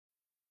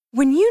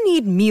When you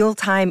need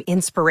mealtime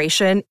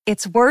inspiration,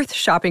 it's worth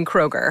shopping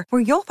Kroger,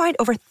 where you'll find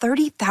over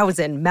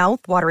 30,000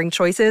 mouth-watering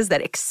choices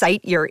that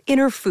excite your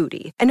inner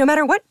foodie. And no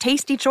matter what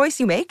tasty choice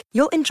you make,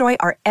 you'll enjoy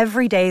our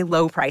everyday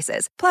low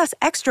prices, plus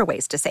extra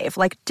ways to save,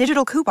 like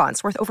digital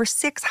coupons worth over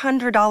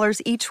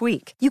 $600 each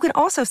week. You can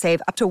also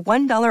save up to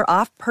 $1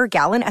 off per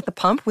gallon at the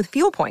pump with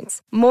fuel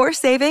points. More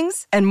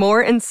savings and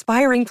more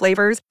inspiring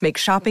flavors make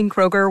shopping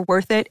Kroger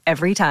worth it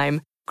every time.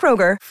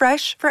 Kroger,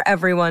 fresh for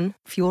everyone.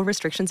 Fuel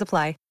restrictions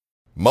apply.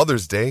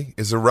 Mother's Day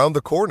is around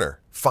the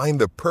corner.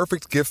 Find the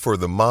perfect gift for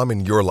the mom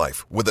in your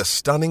life with a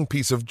stunning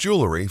piece of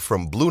jewelry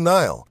from Blue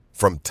Nile.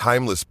 From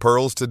timeless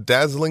pearls to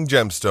dazzling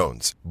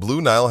gemstones,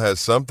 Blue Nile has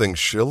something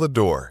she'll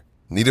adore.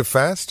 Need it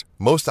fast?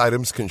 Most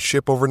items can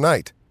ship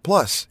overnight.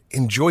 Plus,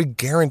 enjoy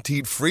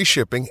guaranteed free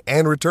shipping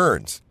and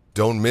returns.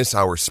 Don't miss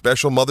our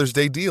special Mother's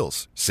Day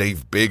deals.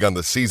 Save big on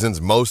the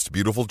season's most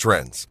beautiful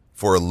trends.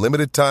 For a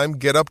limited time,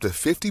 get up to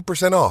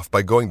 50% off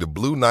by going to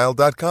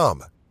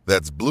BlueNile.com.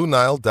 That's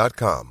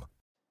BlueNile.com.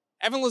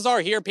 Evan Lazar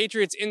here,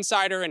 Patriots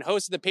insider and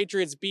host of the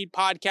Patriots Beat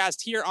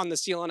podcast here on the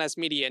CLNS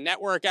Media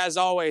Network. As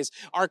always,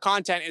 our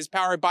content is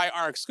powered by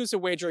our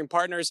exclusive wagering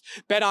partners,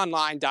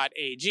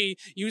 betonline.ag.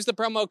 Use the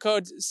promo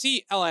code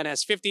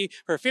CLNS50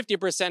 for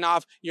 50%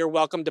 off your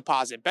welcome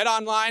deposit.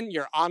 BetOnline,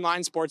 your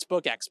online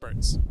sportsbook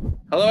experts.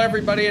 Hello,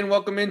 everybody, and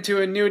welcome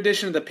into a new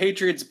edition of the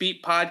Patriots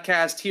Beat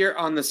podcast here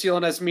on the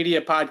CLNS Media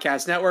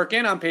Podcast Network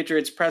and on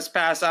Patriots Press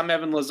Pass. I'm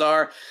Evan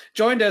Lazar,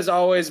 joined as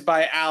always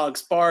by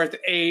Alex Barth.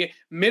 A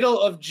middle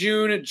of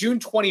June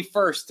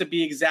 21st to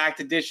be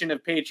exact, edition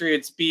of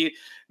Patriots Beat.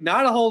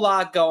 Not a whole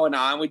lot going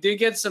on. We did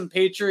get some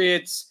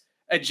Patriots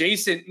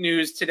adjacent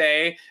news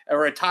today, a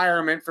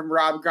retirement from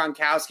Rob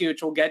Gronkowski,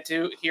 which we'll get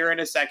to here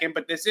in a second.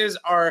 But this is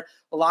our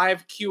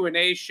live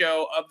Q&A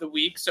show of the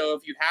week. So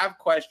if you have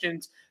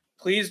questions,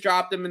 please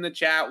drop them in the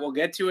chat. We'll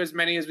get to as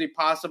many as we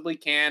possibly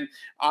can.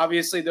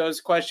 Obviously, those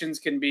questions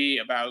can be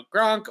about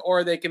Gronk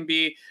or they can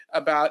be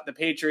about the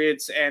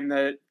Patriots and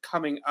the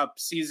coming up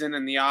season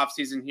and the off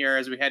season here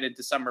as we head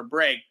into summer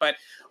break. But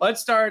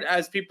let's start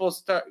as people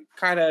start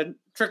kind of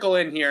trickle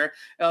in here.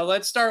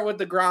 Let's start with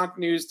the Gronk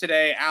news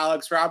today.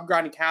 Alex, Rob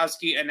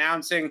Gronkowski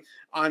announcing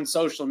on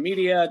social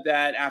media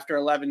that after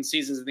 11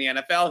 seasons in the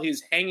NFL,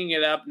 he's hanging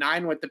it up,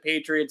 9 with the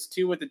Patriots,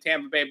 2 with the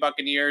Tampa Bay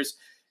Buccaneers.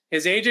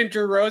 His agent,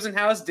 Drew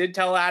Rosenhaus, did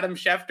tell Adam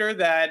Schefter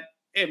that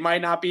it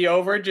might not be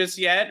over just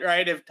yet,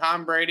 right? If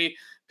Tom Brady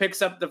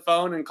picks up the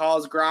phone and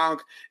calls Gronk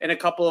in a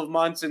couple of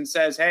months and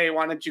says, hey,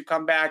 why don't you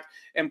come back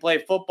and play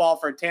football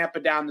for Tampa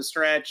down the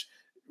stretch?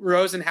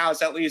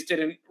 Rosenhaus at least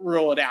didn't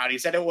rule it out. He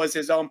said it was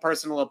his own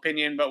personal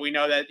opinion, but we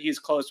know that he's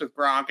close with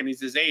Gronk and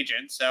he's his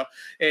agent. So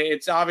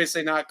it's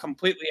obviously not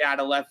completely out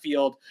of left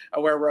field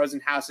where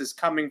Rosenhaus is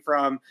coming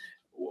from.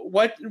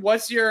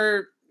 What's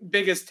your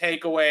biggest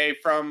takeaway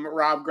from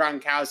Rob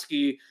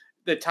Gronkowski,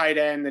 the tight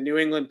end, the New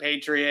England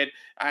Patriot?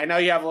 I know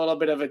you have a little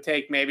bit of a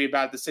take maybe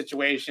about the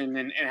situation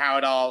and how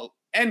it all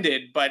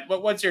ended, but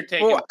what's your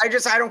take? Well,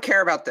 I don't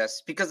care about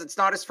this because it's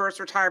not his first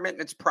retirement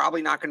and it's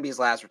probably not going to be his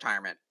last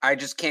retirement. I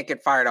just can't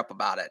get fired up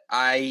about it.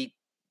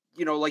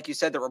 Like you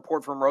said, the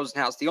report from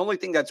Rosenhaus, the only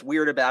thing that's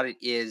weird about it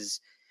is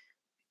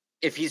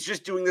if he's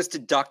just doing this to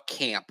duck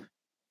camp.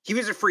 He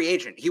was a free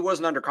agent. He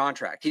wasn't under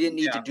contract. He didn't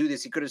need to do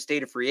this. He could have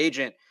stayed a free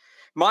agent.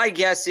 My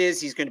guess is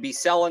he's going to be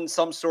selling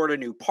some sort of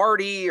new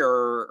party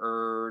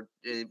or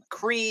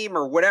cream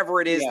or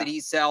whatever it is that he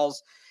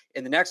sells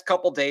in the next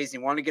couple of days. He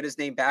wanted to get his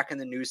name back in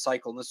the news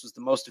cycle, and this was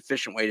the most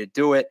efficient way to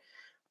do it.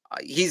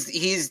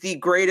 He's the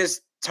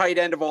greatest tight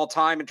end of all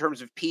time in terms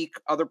of peak.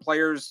 Other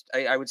players,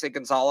 I would say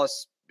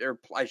Gonzalez, or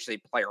I should say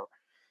player.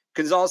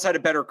 Gonzalez had a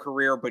better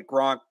career, but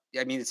Gronk,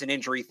 I mean, it's an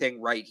injury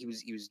thing, right? He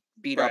was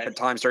beat up at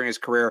times during his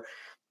career.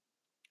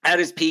 At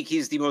his peak,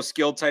 he's the most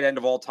skilled tight end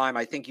of all time.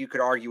 I think you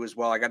could argue as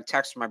well. I got a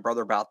text from my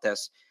brother about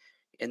this.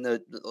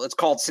 Let's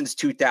call it since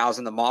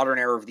 2000, the modern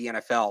era of the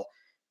NFL,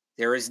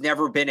 there has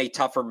never been a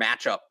tougher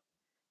matchup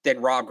than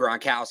Rob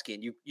Gronkowski.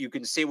 And you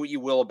can say what you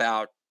will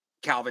about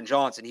Calvin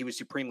Johnson. He was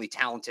supremely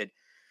talented.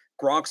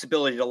 Gronk's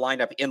ability to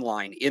line up in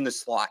line, in the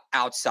slot,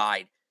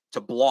 outside,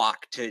 to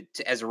block, to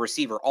as a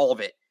receiver, all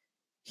of it.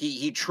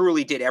 He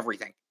truly did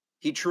everything.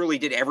 He truly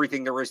did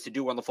everything there is to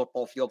do on the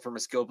football field from a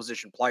skill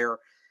position player.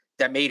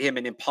 That made him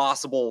an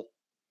impossible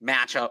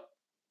matchup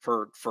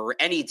for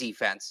any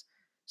defense.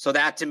 So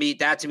that to me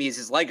is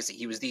his legacy.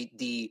 He was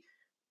the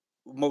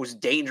most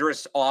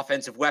dangerous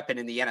offensive weapon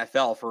in the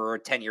NFL for a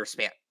 10-year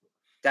span.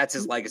 That's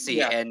his legacy.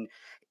 Yeah. And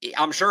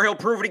I'm sure he'll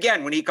prove it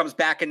again when he comes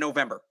back in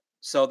November.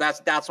 So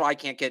that's why I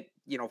can't get,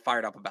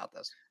 fired up about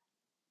this.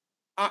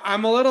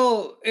 I'm a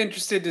little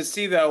interested to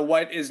see, though,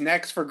 what is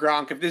next for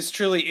Gronk, if this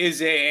truly is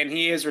it and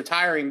he is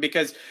retiring,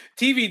 because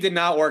TV did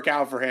not work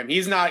out for him.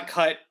 He's not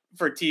cut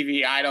for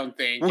TV, I don't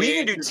think. Well, he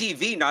can do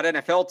TV, not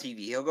NFL TV.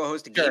 He'll go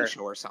host a game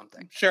show or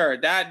something. Sure,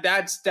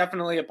 that's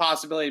definitely a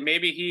possibility.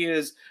 Maybe he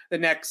is the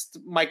next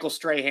Michael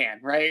Strahan,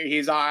 right?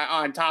 He's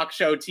on talk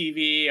show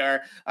TV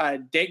or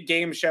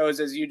game shows,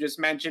 as you just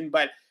mentioned.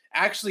 But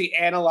actually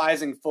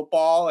analyzing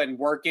football and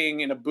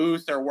working in a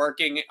booth or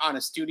working on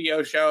a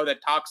studio show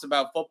that talks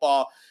about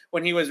football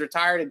when he was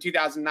retired in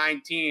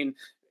 2019,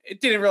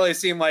 it didn't really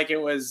seem like he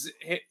was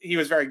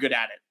very good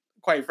at it,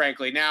 quite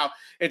frankly. Now,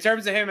 in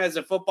terms of him as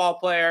a football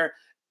player,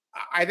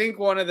 I think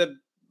one of the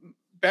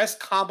best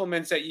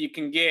compliments that you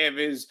can give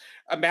is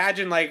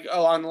imagine, like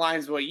along the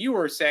lines of what you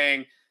were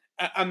saying,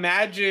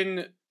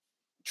 imagine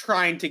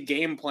trying to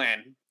game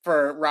plan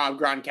for Rob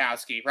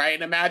Gronkowski, right?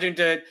 And imagine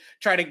to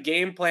try to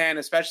game plan,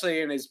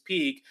 especially in his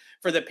peak,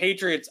 for the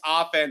Patriots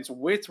offense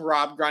with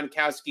Rob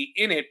Gronkowski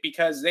in it,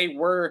 because they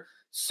were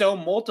so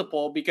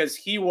multiple, because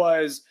he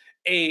was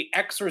a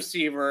X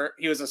receiver,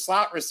 he was a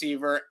slot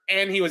receiver,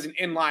 and he was an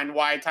inline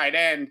wide tight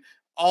end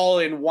all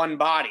in one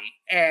body.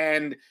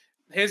 And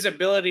his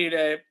ability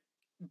to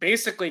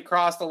basically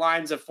cross the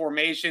lines of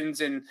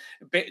formations and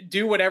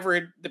do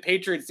whatever the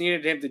Patriots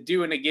needed him to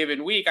do in a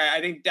given week.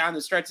 I think down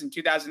the stretch in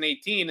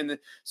 2018 in the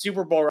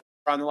Super Bowl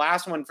run, the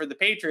last one for the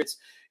Patriots,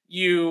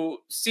 you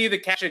see the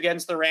catch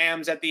against the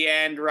Rams at the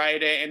end,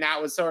 right? And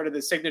that was sort of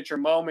the signature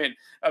moment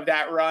of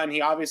that run. He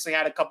obviously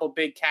had a couple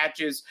big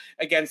catches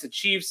against the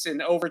Chiefs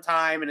in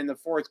overtime and in the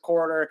fourth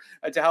quarter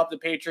to help the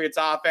Patriots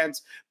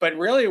offense. But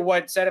really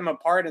what set him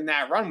apart in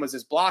that run was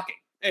his blocking.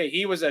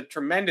 He was a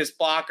tremendous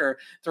blocker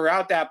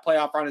throughout that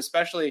playoff run,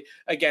 especially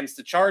against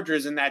the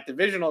Chargers in that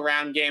divisional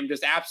round game,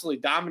 just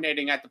absolutely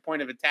dominating at the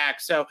point of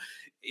attack. So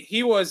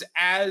he was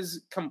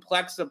as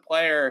complex a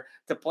player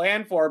to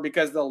plan for,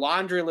 because the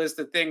laundry list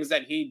of things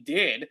that he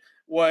did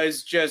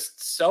was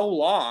just so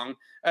long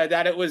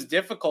that it was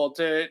difficult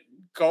to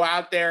go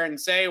out there and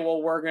say,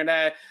 well, we're going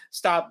to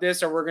stop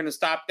this or we're going to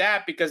stop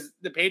that, because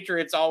the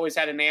Patriots always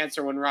had an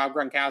answer when Rob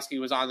Gronkowski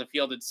was on the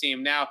field, it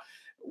seemed. Now,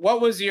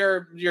 what was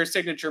your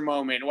signature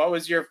moment? What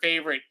was your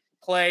favorite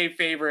play,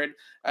 favorite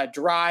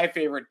drive,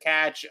 favorite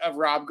catch of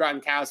Rob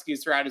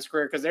Gronkowski's throughout his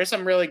career? Because there's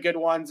some really good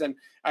ones, and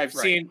I've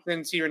seen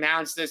since he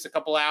announced this a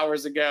couple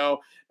hours ago,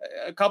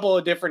 a couple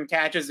of different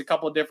catches, a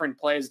couple of different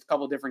plays, a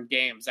couple of different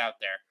games out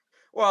there.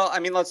 Well, I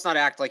mean, let's not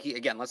act like he's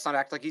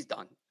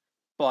done.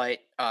 But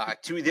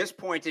to this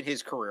point in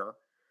his career,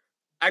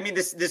 I mean,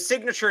 the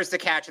signature is the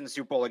catch in the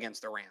Super Bowl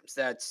against the Rams.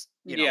 That's,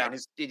 and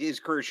his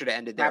career should have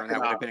ended there, and that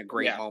would have been a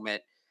great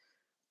moment.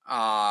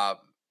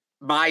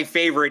 My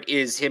favorite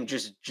is him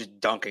just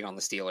dunking on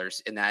the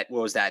Steelers in that,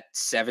 what was that,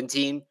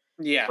 17?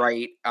 Yeah.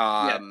 Right.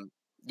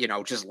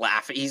 Just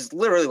laughing. He's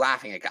literally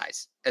laughing at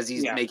guys as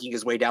he's making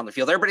his way down the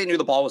field. Everybody knew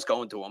the ball was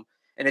going to him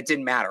and it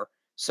didn't matter.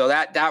 So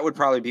that would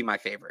probably be my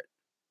favorite.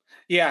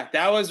 Yeah,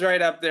 that was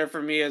right up there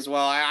for me as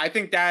well. I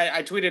think that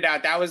I tweeted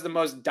out that was the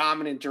most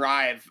dominant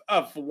drive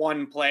of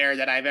one player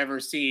that I've ever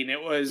seen. It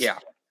was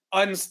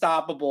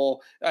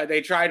unstoppable.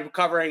 They tried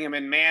covering him,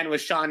 and man,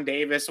 was Sean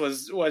Davis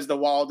was the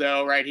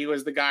Waldo, right? He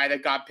was the guy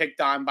that got picked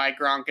on by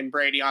Gronk and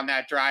Brady on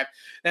that drive.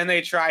 Then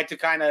they tried to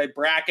kind of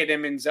bracket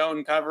him in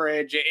zone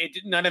coverage.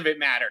 None of it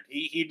mattered.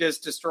 He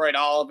just destroyed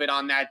all of it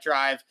on that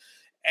drive.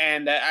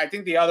 And I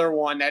think the other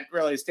one that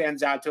really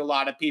stands out to a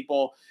lot of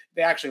people,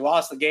 they actually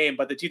lost the game,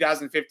 but the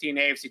 2015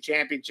 AFC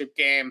Championship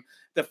game,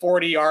 the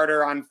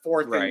 40-yarder on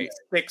 4th and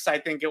 6, I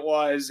think it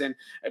was, and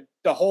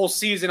the whole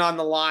season on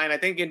the line. I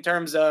think in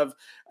terms of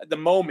the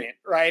moment,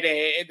 right,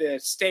 the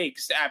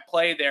stakes at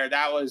play there,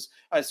 that was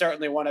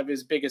certainly one of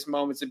his biggest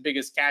moments and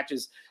biggest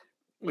catches.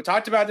 We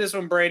talked about this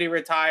when Brady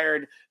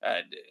retired.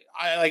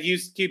 Like you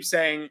keep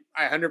saying,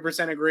 I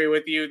 100% agree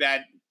with you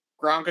that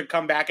Gronk could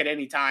come back at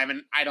any time,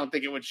 and I don't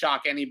think it would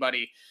shock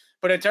anybody.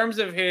 But in terms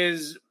of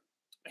his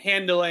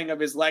handling of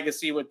his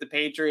legacy with the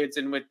Patriots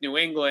and with New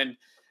England,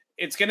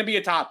 it's going to be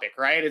a topic,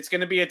 right? It's going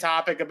to be a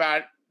topic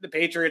about the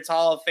Patriots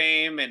Hall of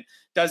Fame, and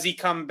does he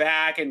come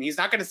back? And he's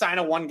not going to sign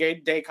a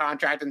one-day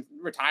contract and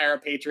retire a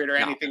Patriot or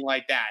anything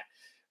like that.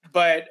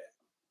 But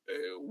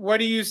what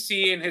do you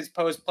see in his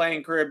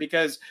post-playing career?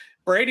 Because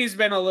Brady's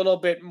been a little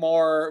bit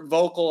more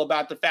vocal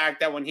about the fact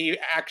that when he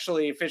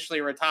actually officially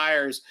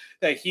retires,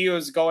 that he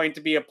was going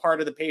to be a part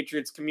of the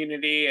Patriots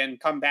community and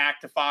come back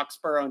to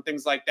Foxborough and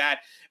things like that.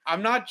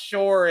 I'm not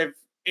sure if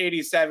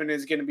 87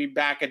 is going to be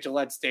back at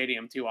Gillette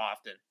Stadium too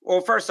often.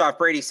 Well, first off,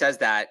 Brady says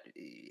that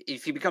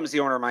if he becomes the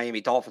owner of Miami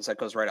Dolphins, that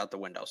goes right out the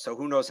window. So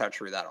who knows how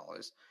true that all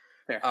is.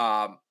 Fair.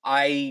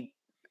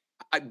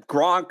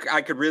 Gronk,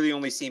 I could really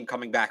only see him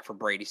coming back for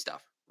Brady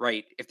stuff,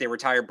 right? If they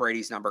retire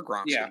Brady's number,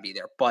 Gronk's going to be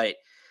there. But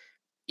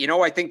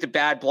I think the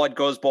bad blood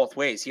goes both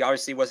ways. He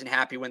obviously wasn't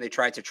happy when they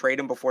tried to trade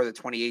him before the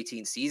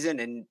 2018 season,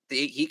 and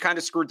he kind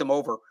of screwed them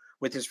over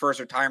with his first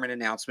retirement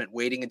announcement,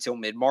 waiting until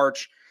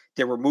mid-March.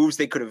 There were moves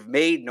they could have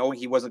made, knowing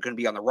he wasn't going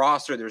to be on the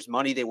roster. There's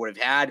money they would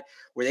have had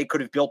where they could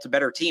have built a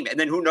better team. And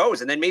then who knows?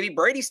 And then maybe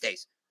Brady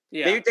stays.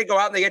 Yeah. Maybe they go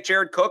out and they get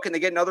Jared Cook and they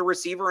get another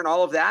receiver and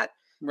all of that.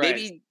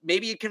 Right.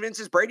 Maybe it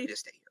convinces Brady to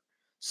stay here.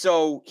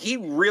 So he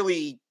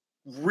really,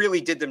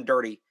 really did them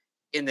dirty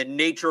in the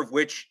nature of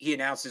which he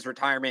announced his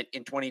retirement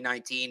in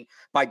 2019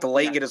 by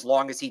delaying it as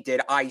long as he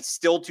did. I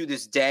still, to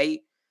this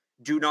day,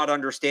 do not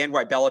understand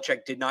why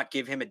Belichick did not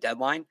give him a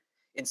deadline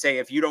and say,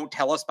 if you don't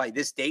tell us by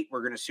this date,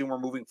 we're going to assume we're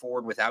moving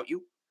forward without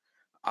you.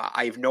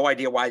 I have no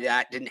idea why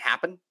that didn't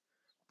happen,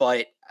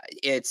 but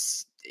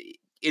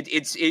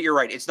you're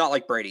right. It's not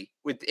like Brady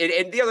with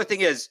it. And the other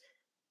thing is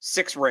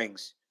 6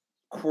 rings,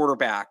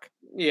 quarterback.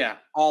 Yeah.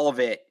 All of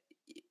it.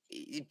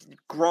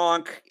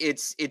 Gronk,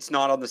 it's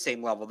not on the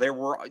same level.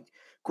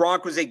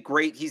 Gronk was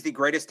he's the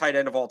greatest tight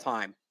end of all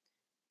time.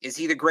 Is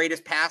he the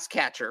greatest pass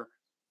catcher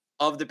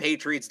of the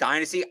Patriots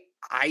dynasty?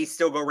 I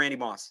still go Randy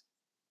Moss.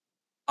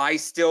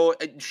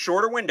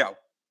 Shorter window.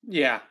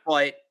 Yeah.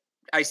 But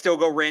I still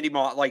go Randy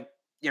Moss. Like,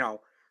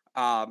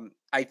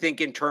 I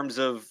think in terms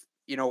of,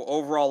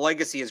 overall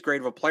legacy, as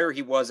great of a player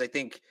he was, I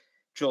think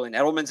Julian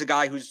Edelman's a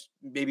guy who's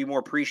maybe more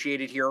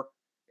appreciated here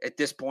at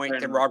this point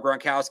than Rob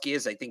Gronkowski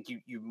is. I think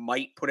you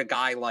might put a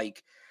guy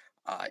like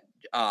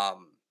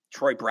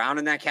Troy Brown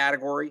in that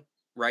category,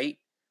 right?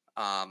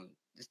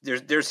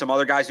 There's some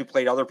other guys who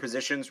played other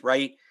positions,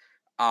 right?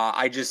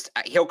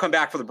 He'll come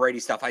back for the Brady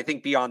stuff. I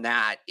think beyond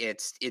that,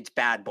 it's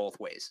bad both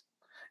ways.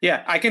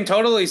 Yeah, I can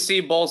totally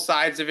see both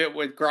sides of it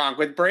with Gronk.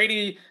 With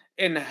Brady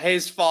and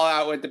his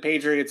fallout with the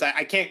Patriots,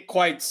 I can't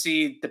quite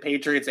see the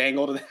Patriots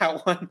angle to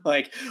that one.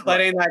 Like,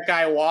 letting that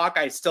guy walk,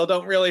 I still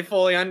don't really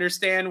fully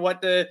understand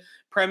what the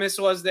premise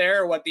was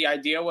there or what the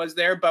idea was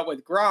there. But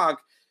with Gronk,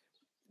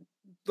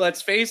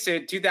 let's face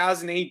it,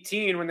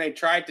 2018, when they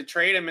tried to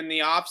trade him in the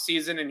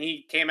offseason and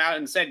he came out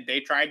and said they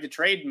tried to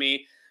trade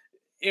me,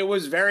 it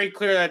was very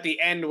clear that the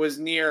end was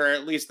near,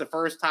 at least the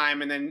first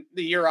time. And then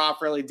the year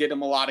off really did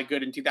him a lot of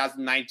good in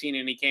 2019,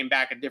 and he came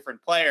back a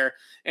different player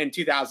in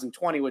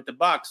 2020 with the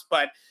Bucks.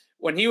 But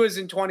when he was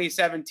in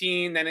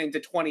 2017, then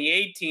into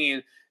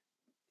 2018,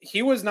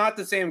 he was not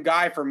the same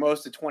guy for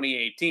most of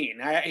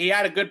 2018. He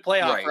had a good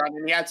playoff run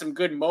and he had some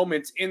good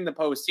moments in the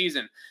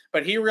postseason,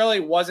 but he really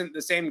wasn't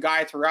the same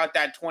guy throughout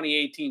that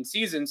 2018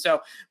 season. So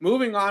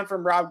moving on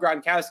from Rob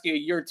Gronkowski a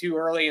year too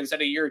early instead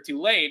of a year too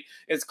late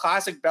is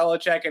classic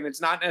Belichick, and it's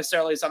not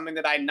necessarily something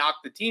that I knock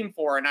the team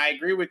for. And I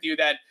agree with you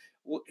that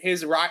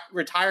his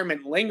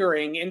retirement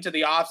lingering into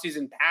the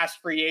offseason,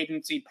 past free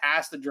agency,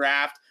 past the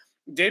draft,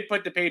 did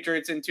put the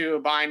Patriots into a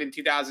bind in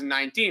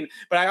 2019.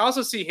 But I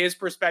also see his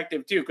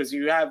perspective too, because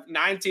you have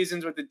 9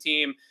 seasons with the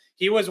team.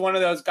 He was one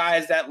of those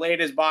guys that laid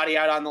his body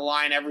out on the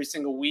line every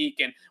single week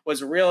and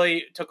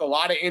took a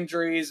lot of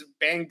injuries,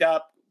 banged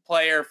up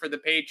player for the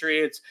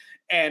Patriots,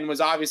 and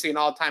was obviously an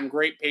all-time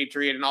great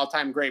Patriot, an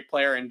all-time great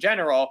player in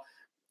general.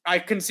 I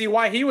can see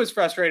why he was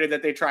frustrated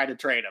that they tried to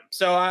trade him.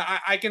 So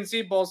I can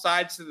see both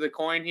sides to the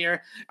coin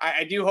here.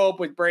 I do hope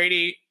with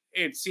Brady,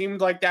 it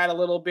seemed like that a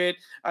little bit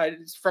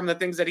from the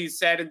things that he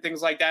said and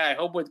things like that. I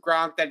hope with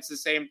Gronk, that's the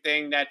same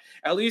thing, that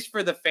at least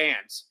for the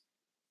fans,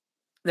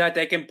 that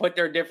they can put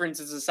their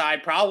differences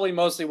aside, probably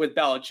mostly with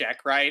Belichick,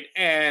 right?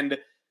 And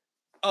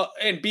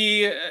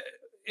be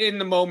in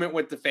the moment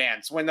with the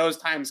fans when those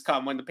times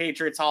come, when the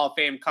Patriots Hall of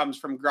Fame comes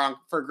for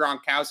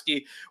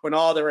Gronkowski, when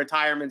all the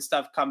retirement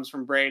stuff comes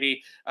from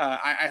Brady.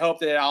 I hope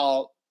that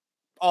all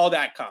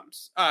that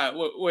comes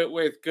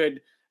with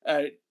good,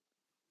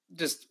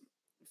 just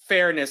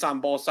fairness on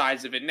both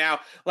sides of it. Now,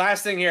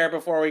 last thing here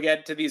before we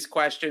get to these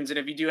questions, and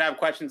if you do have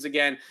questions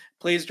again,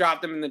 please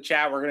drop them in the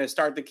chat. We're going to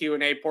start the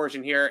Q&A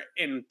portion here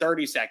in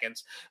 30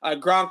 seconds.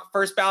 Gronk,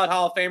 first ballot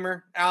Hall of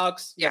Famer,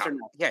 Alex? Yeah, yes or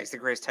no? Yeah, he's the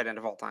greatest tight end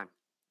of all time.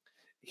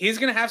 He's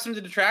going to have some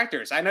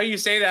detractors. I know you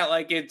say that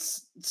like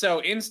it's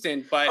so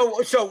instant, but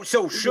so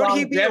should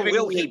he be or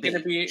will he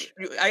be?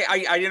 I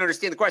didn't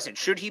understand the question.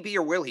 Should he be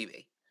or will he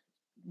be?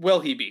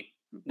 Will he be?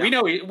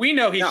 No. We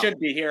know he should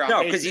be here.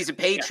 No, because he's a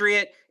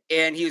Patriot. Yeah.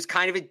 And he was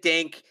kind of a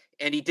dink,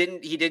 and he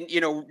didn't,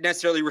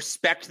 necessarily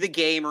respect the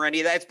game or any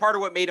of that. It's part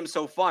of what made him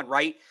so fun,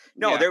 right?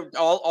 No, they're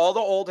all the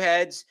old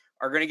heads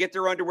are going to get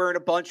their underwear in a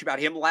bunch about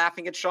him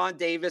laughing at Sean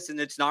Davis, and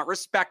it's not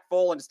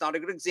respectful, and it's not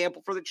a good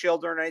example for the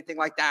children or anything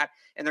like that.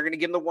 And they're going to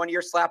give him the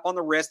 1-year slap on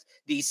the wrist,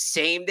 the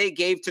same they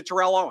gave to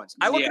Terrell Owens.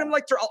 I look at him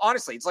like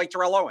honestly, it's like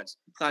Terrell Owens,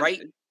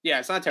 right? Yeah,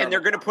 it's not terrible. And they're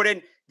going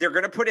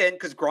to put in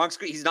because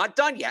he's not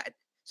done yet,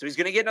 so he's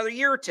going to get another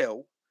year or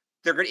two.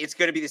 It's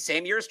going to be the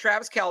same year as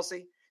Travis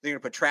Kelce. They're going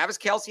to put Travis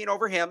Kelce in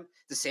over him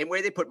the same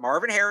way they put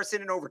Marvin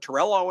Harrison in over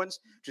Terrell Owens,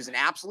 which is an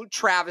absolute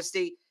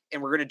travesty. And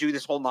we're going to do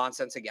this whole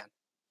nonsense again.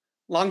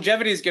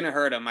 Longevity is going to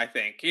hurt him, I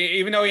think.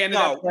 Even though he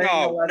ended up playing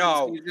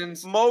 11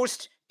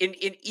 seasons.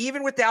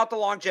 Even without the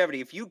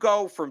longevity, if you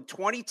go from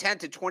 2010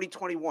 to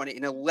 2021,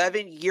 an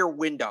 11-year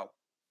window,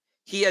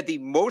 he had the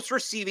most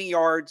receiving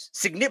yards,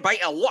 by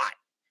a lot,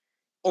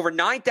 over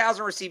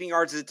 9,000 receiving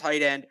yards as a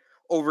tight end,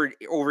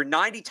 over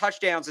 90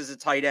 touchdowns as a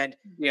tight end.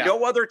 Yeah.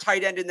 No other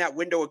tight end in that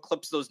window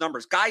eclipsed those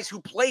numbers. Guys who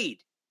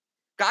played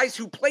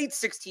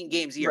 16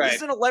 games a year. Right.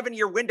 This is an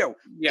 11-year window.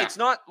 Yeah. It's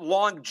not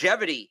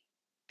longevity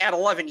at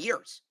 11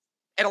 years.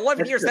 At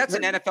 11 years, that's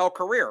an NFL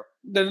career.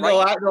 The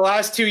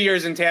last 2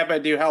 years in Tampa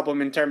do help him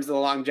in terms of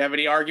the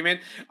longevity argument.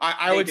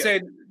 I would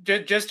say,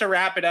 just to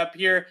wrap it up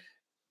here,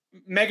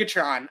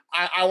 Megatron,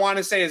 I want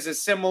to say, is a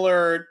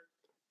similar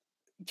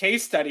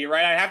case study,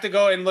 right? I have to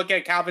go and look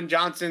at Calvin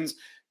Johnson's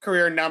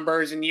career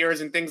numbers and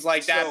years and things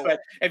like that. So-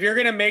 But if you're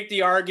going to make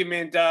the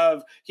argument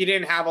of he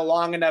didn't have a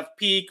long enough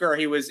peak or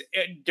he was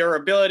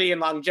durability and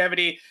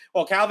longevity,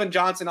 well, Calvin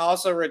Johnson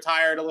also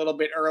retired a little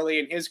bit early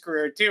in his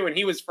career too, and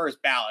he was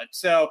first ballot.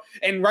 So,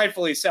 and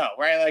rightfully so,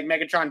 right? Like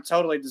Megatron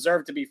totally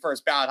deserved to be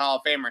first ballot Hall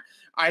of Famer.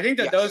 I think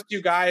that Yes. those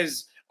two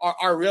guys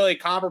are really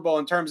comparable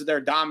in terms of their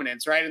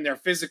dominance, right? And their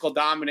physical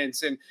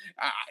dominance and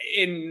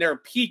in their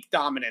peak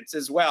dominance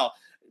as well.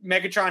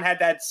 Megatron had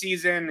that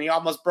season. He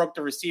almost broke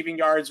the receiving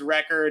yards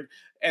record.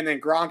 And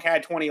then Gronk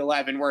had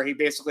 2011, where he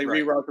basically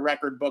rewrote the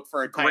record book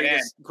for a tight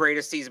end.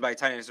 Greatest season by a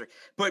tight end history.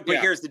 But Yeah.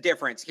 here's the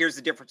difference. Here's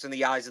the difference in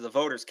the eyes of the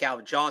voters.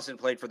 Calvin Johnson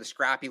played for the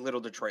scrappy little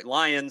Detroit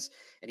Lions,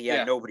 and he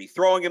had nobody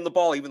throwing him the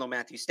ball, even though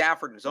Matthew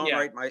Stafford in his own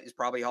right is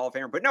probably a Hall of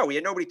Famer. But no, he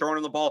had nobody throwing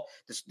him the ball.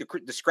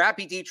 The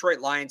scrappy Detroit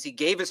Lions, he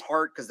gave his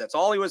heart because that's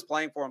all he was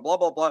playing for, and blah,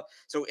 blah, blah.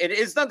 So it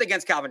is nothing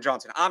against Calvin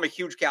Johnson. I'm a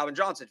huge Calvin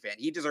Johnson fan.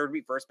 He deserved to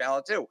be first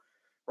ballot too.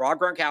 Rob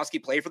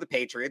Gronkowski played for the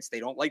Patriots. They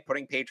don't like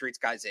putting Patriots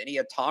guys in. He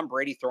had Tom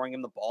Brady throwing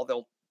him the ball.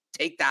 They'll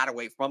take that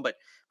away from him, but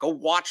go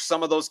watch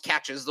some of those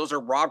catches. Those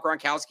are Rob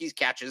Gronkowski's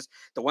catches.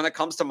 The one that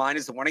comes to mind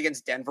is the one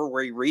against Denver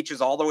where he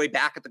reaches all the way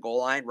back at the goal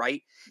line,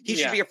 right? He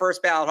should be a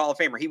first ballot Hall of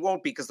Famer. He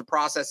won't be because the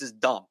process is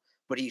dumb,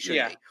 but he should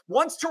be.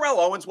 Once Terrell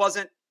Owens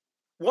wasn't,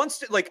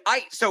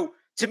 so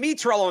to me,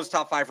 Terrell Owens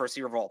top 5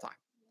 receiver of all time.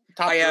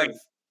 Top 3.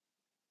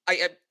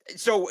 I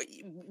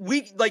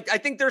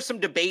think there's some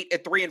debate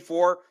at 3 and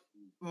 4.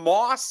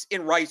 Moss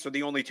and Rice are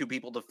the only two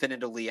people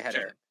definitively ahead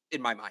of him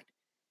in my mind.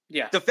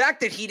 Yeah. The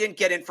fact that he didn't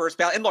get in first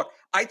ballot, and look,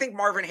 I think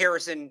Marvin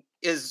Harrison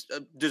is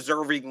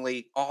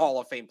deservingly a Hall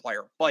of Fame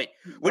player. But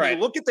when you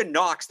look at the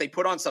knocks they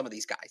put on some of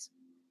these guys,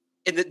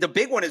 and the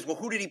big one is, well,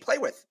 who did he play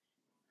with?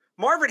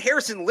 Marvin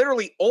Harrison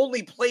literally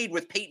only played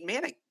with Peyton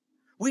Manning.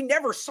 We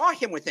never saw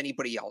him with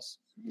anybody else.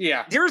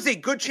 Yeah. There's a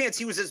good chance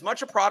he was as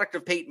much a product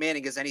of Peyton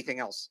Manning as anything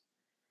else.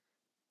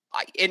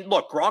 And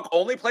look, Gronk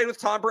only played with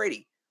Tom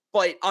Brady.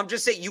 But I'm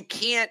just saying you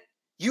can't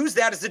use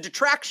that as a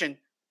detraction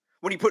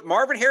when you put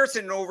Marvin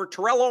Harrison over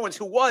Terrell Owens,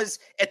 who was,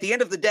 at the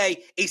end of the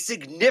day, a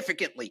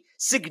significantly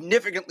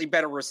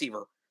better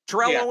receiver.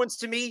 Terrell Owens,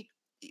 to me,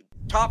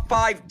 top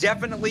 5,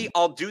 definitely.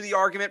 I'll do the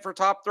argument for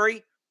top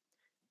 3.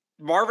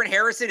 Marvin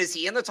Harrison, is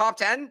he in the top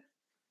 10?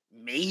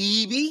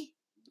 Maybe.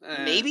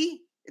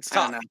 Maybe. It's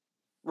tough,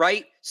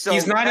 right? So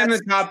he's not in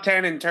the top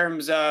 10 in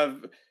terms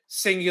of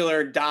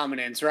singular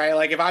dominance, right?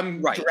 Like if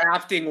I'm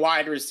drafting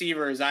wide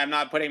receivers, I'm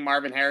not putting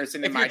Marvin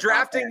Harrison in my top 10. If you're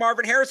drafting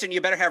Marvin Harrison, you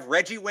better have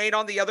Reggie Wayne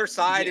on the other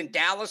side and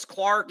Dallas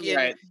Clark in,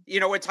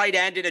 a tight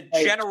end and a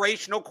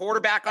generational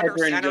quarterback under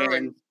center.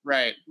 And,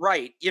 right.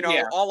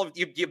 All of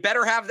you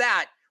better have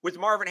that with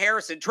Marvin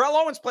Harrison. Terrell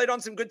Owens played on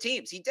some good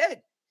teams. He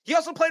did. He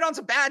also played on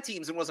some bad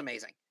teams and was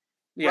amazing.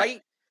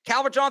 Right?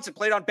 Calvin Johnson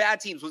played on bad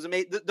teams, was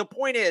amazing. The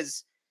point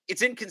is,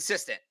 it's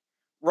inconsistent.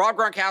 Rob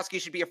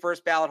Gronkowski should be a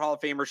first ballot Hall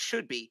of Famer,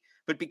 should be.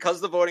 But because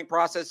the voting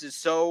process is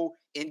so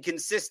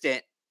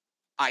inconsistent,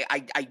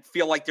 I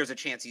feel like there's a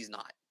chance he's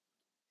not.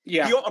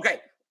 Yeah.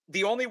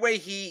 The only way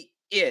he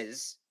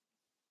is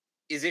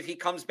if he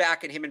comes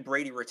back and him and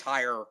Brady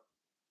retire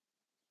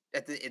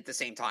at the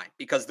same time,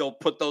 because they'll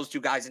put those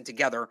two guys in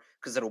together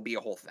because it'll be a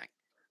whole thing.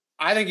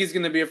 I think he's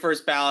going to be a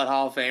first ballot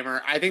Hall of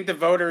Famer. I think the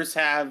voters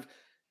have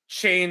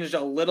changed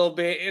a little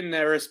bit in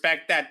the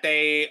respect that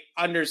they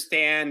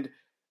understand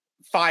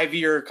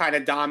 5-year kind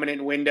of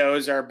dominant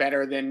windows are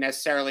better than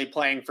necessarily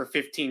playing for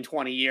 15,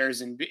 20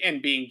 years and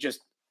being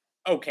just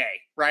okay,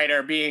 right?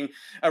 Or being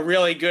a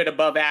really good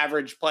above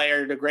average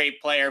player to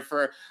great player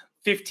for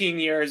 15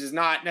 years is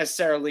not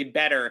necessarily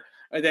better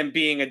than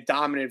being a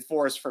dominant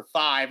force for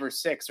 5 or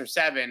 6 or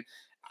 7.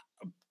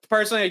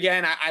 Personally,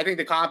 again, I think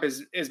the comp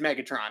is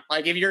Megatron.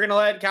 Like if you're going to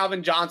let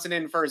Calvin Johnson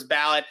in first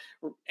ballot,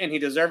 and he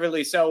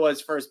deservedly so was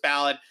first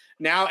ballot,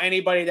 now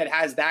anybody that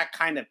has that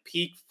kind of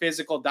peak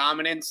physical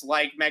dominance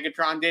like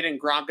Megatron did, and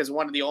Gronk is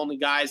one of the only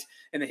guys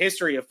in the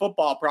history of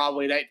football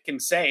probably that can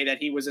say that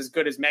he was as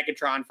good as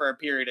Megatron for a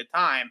period of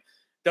time.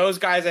 Those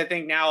guys, I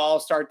think, now all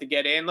start to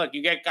get in. Look,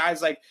 you get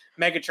guys like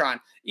Megatron,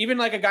 even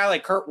like a guy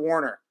like Kurt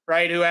Warner,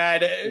 right, who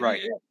had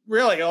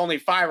really only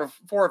 4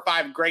 or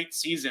 5 great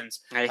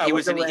seasons. He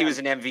was an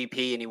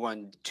MVP and he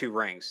won 2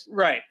 rings.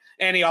 Right.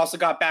 And he also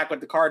got back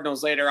with the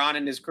Cardinals later on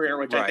in his career,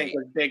 which I think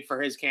was big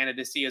for his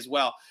candidacy as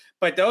well.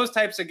 But those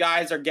types of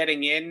guys are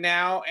getting in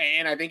now.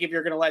 And I think if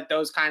you're going to let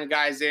those kind of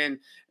guys in,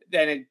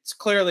 then it's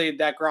clearly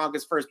that Gronk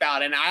is first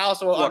ballot. And I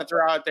also want to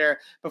throw out there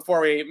before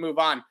we move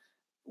on,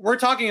 we're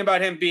talking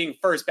about him being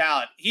first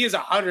ballot. He is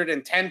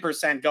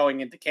 110%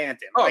 going into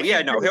Canton. Oh, like,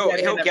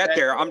 he'll get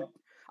there.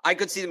 I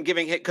could see them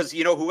giving hit because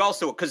you know who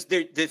else? Because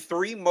the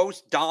 3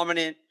 most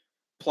dominant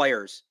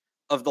players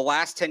of the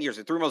last 10 years,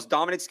 the 3 most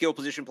dominant skill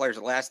position players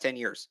of the last 10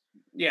 years,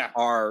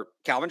 are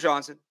Calvin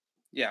Johnson,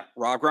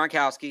 Rob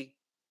Gronkowski,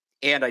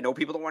 and I know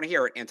people don't want to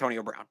hear it,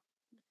 Antonio Brown.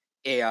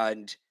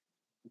 And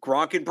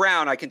Gronk and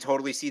Brown, I can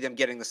totally see them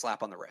getting the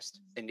slap on the wrist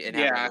and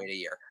having to wait a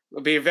year.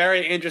 It'll be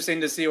very interesting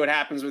to see what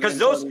happens with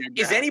because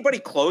is anybody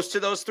close to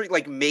those 3?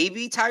 Like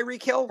maybe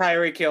Tyreek Hill?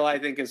 Tyreek Hill, I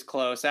think, is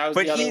close. That was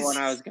the other one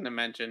I was going to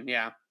mention.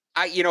 Yeah.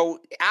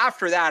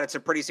 After that, it's a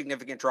pretty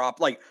significant drop.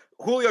 Like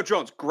Julio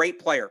Jones, great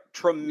player,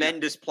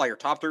 tremendous player,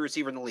 top 3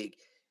 receiver in the league.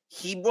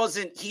 He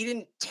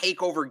didn't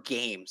take over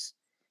games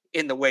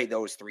in the way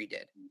those 3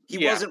 did.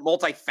 He wasn't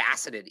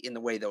multifaceted in the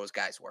way those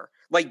guys were.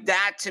 Like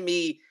that, to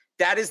me,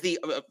 that is the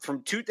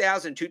from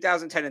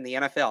 2010 in the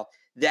NFL.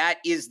 That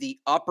is the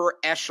upper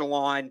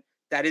echelon.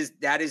 That is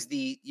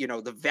the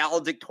the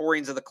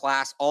valedictorians of the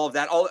class. All of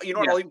that. I'll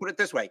even put it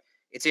this way: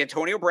 it's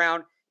Antonio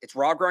Brown, it's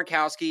Rob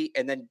Gronkowski,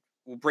 and then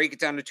we'll break it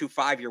down to 2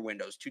 5-year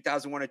windows.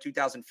 2001 to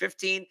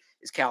 2015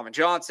 is Calvin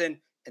Johnson,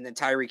 and then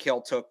Tyreek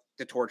Hill took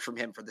the torch from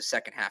him for the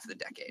second half of the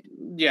decade.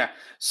 Yeah.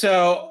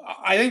 So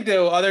I think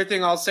the other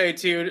thing I'll say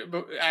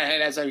too,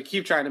 and as I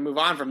keep trying to move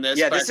on from this.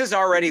 Yeah, this is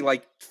already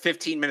like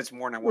 15 minutes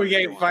more than I want. We're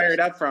getting fired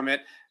up from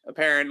it,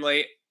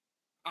 apparently.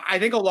 I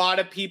think a lot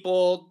of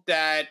people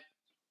that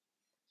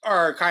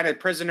are kind of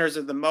prisoners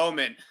of the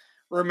moment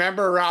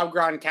remember Rob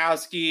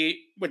Gronkowski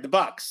with the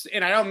Bucs.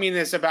 And I don't mean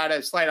this about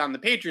a slight on the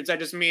Patriots. I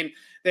just mean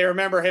they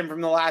remember him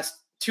from the last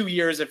 2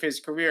 years of his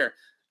career.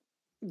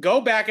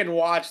 Go back and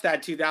watch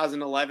that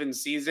 2011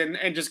 season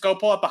and just go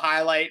pull up a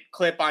highlight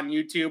clip on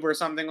YouTube or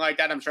something like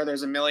that. I'm sure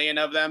there's a million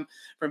of them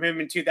from him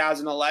in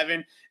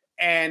 2011.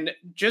 And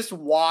just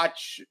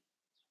watch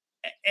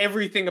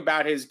everything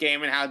about his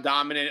game and how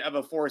dominant of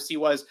a force he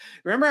was.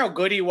 Remember how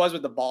good he was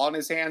with the ball in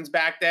his hands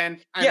back then?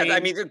 I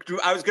mean,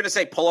 I was going to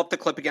say, pull up the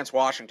clip against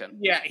Washington.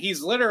 Yeah,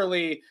 he's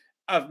literally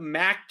a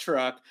Mack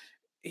truck.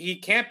 He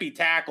can't be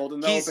tackled in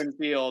the open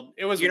field.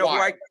 It was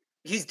wild.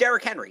 He's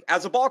Derrick Henry.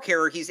 As a ball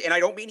carrier, and I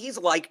don't mean he's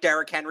like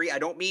Derrick Henry. I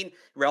don't mean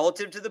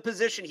relative to the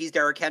position he's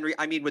Derrick Henry.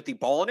 I mean with the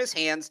ball in his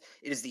hands,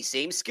 it is the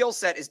same skill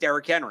set as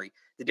Derrick Henry.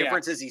 The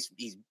difference is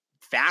he's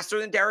faster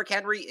than Derrick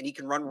Henry, and he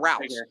can run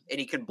routes, and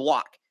he can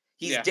block.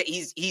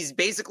 He's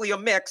basically a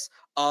mix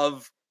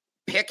of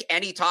pick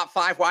any top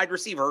 5 wide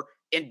receiver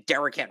and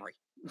Derrick Henry.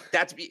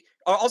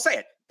 I'll say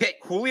it. Pick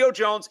Julio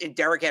Jones and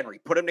Derrick Henry.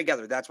 Put them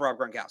together. That's Rob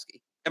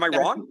Gronkowski. Am I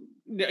wrong?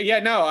 Yeah,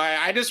 no.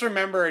 I just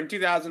remember in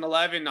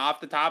 2011,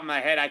 off the top of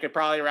my head, I could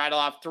probably rattle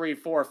off 3,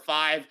 4,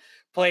 5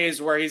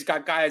 plays where he's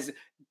got guys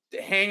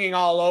hanging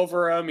all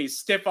over him. He's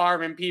stiff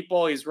arming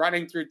people. He's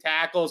running through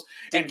tackles.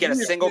 Didn't get a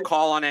single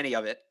call on any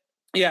of it.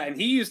 Yeah, and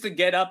he used to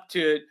get up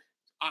to.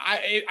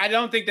 I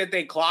don't think that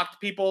they clocked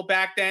people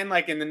back then,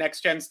 like in the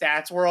next gen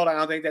stats world. I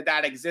don't think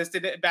that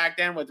existed back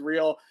then with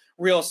real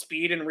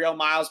speed and real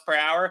miles per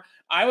hour.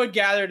 I would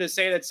gather to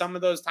say that some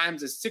of those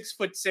times a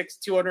 6'6",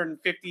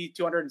 250,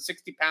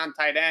 260 pound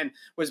tight end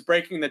was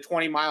breaking the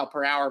 20 mile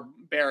per hour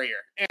barrier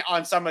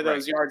on some of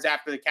those yards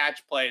after the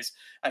catch plays.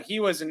 He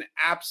was an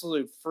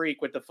absolute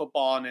freak with the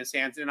football in his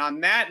hands. And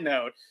on that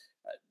note,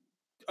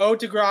 ode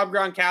to Rob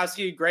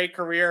Gronkowski, great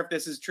career. If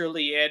this is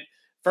truly it,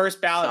 first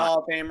ballot Hall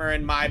of Famer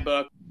in my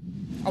book.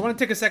 I want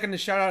to take a second to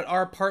shout out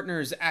our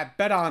partners at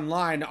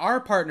BetOnline. Our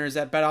partners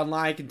at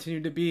BetOnline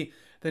continue to be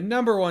the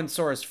 #1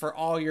 source for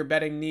all your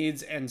betting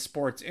needs and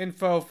sports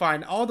info.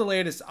 Find all the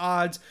latest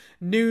odds,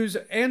 news,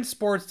 and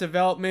sports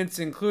developments,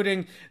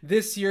 including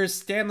this year's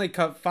Stanley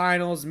Cup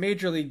Finals,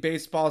 Major League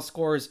Baseball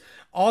scores,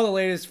 all the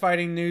latest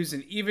fighting news,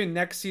 and even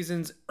next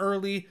season's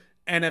early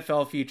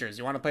NFL features.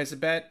 You want to place a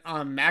bet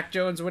on Mac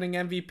Jones winning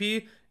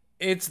MVP?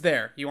 It's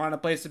there. You want to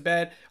place a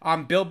bet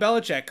on Bill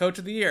Belichick, Coach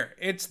of the Year?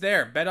 It's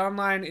there.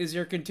 BetOnline is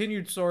your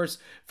continued source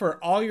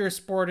for all your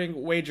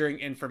sporting wagering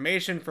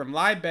information, from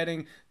live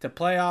betting to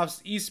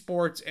playoffs,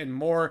 esports, and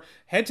more.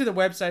 Head to the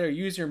website or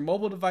use your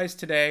mobile device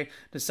today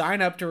to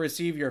sign up to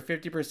receive your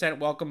 50%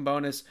 welcome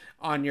bonus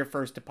on your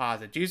first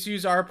deposit. Just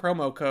use our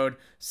promo code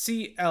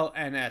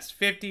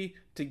CLNS50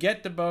 to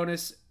get the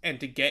bonus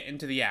and to get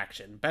into the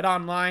action.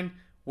 BetOnline,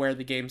 where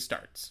the game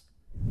starts.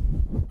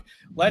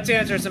 Let's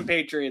answer some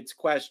Patriots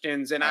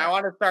questions, and I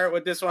want to start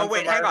with this one. Oh,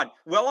 wait, hang on.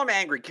 Well, I'm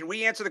angry. Can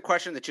we answer the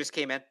question that just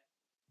came in?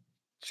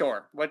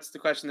 Sure. What's the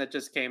question that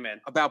just came in?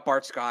 About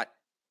Bart Scott.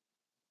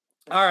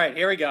 All right,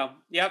 here we go.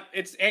 Yep,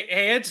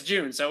 it's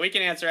June, so we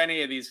can answer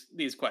any of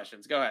these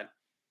questions. Go ahead.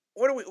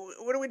 What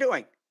are we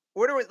doing?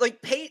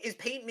 Is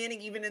Peyton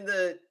Manning even in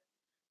the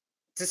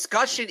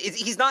discussion?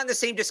 He's not in the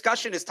same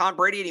discussion as Tom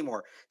Brady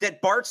anymore. That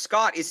Bart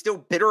Scott is still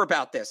bitter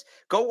about this.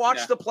 Go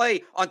watch the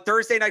play on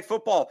Thursday Night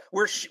Football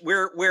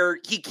where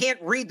he can't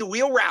read the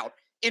wheel route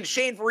and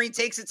Shane Vereen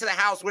takes it to the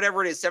house,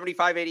 whatever it is,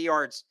 75, 80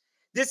 yards.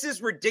 This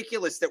is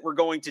ridiculous that we're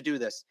going to do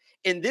this.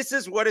 And this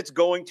is what it's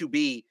going to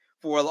be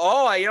for,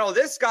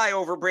 this guy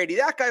over Brady,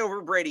 that guy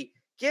over Brady.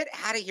 Get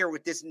out of here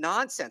with this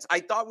nonsense. I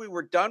thought we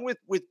were done with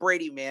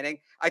Brady Manning.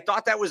 I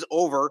thought that was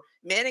over.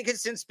 Manning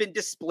has since been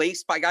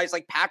displaced by guys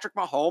like Patrick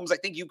Mahomes. I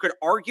think you could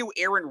argue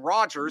Aaron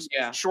Rodgers,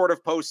 short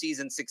of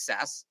postseason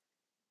success.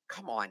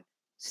 Come on.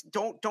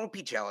 Don't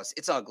be jealous.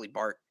 It's ugly,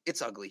 Bart.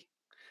 It's ugly.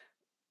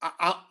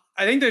 I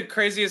think the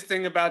craziest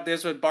thing about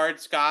this with Bart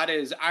Scott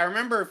is I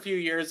remember a few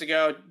years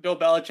ago, Bill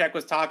Belichick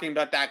was talking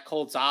about that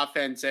Colts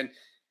offense, and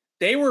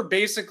they were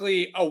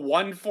basically a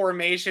one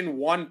formation,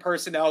 one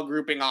personnel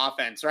grouping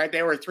offense, right?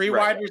 They were 3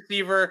 wide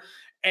receiver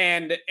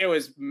And it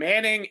was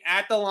Manning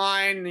at the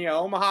line,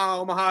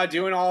 Omaha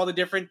doing all the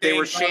different things. They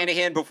were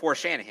Shanahan before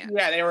Shanahan.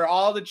 Yeah, they were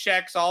all the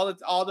checks, all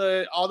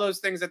those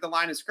things at the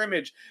line of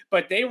scrimmage,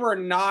 but they were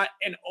not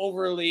an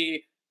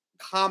overly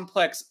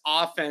complex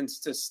offense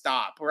to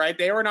stop, right?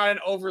 They were not an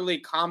overly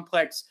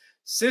complex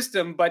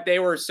system, but they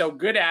were so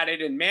good at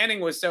it, and Manning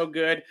was so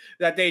good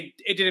that it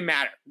didn't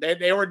matter.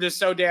 They were just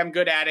so damn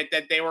good at it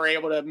that they were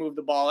able to move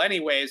the ball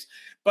anyways.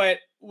 But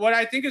what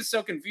I think is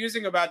so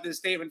confusing about this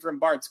statement from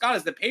Bart Scott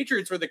is the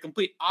Patriots were the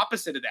complete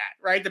opposite of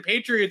that, right? The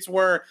Patriots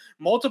were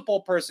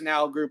multiple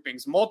personnel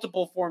groupings,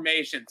 multiple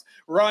formations,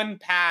 run,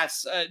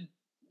 pass,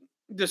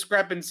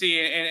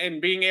 discrepancy,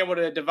 and being able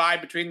to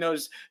divide between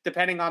those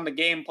depending on the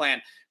game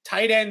plan.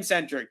 Tight end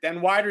centric,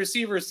 then wide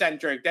receiver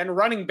centric, then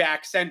running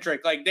back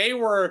centric. Like they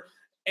were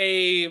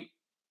I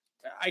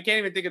can't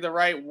even think of the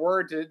right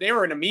word. They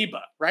were an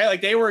amoeba, right?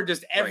 Like they were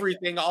just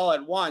everything all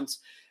at once.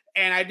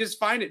 And I just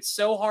find it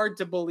so hard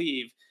to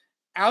believe,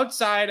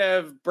 outside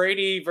of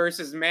Brady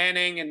versus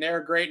Manning and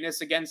their greatness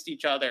against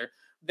each other,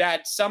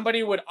 that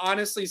somebody would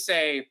honestly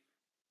say,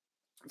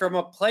 from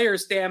a player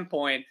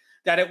standpoint,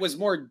 that it was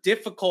more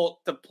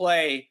difficult to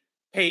play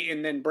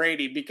Peyton than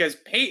Brady, because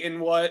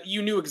Peyton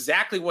you knew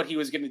exactly what he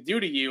was going to do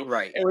to you.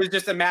 Right. It was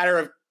just a matter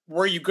of,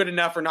 were you good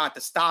enough or not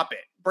to stop it?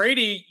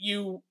 Brady,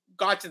 you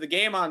got to the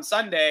game on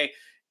Sunday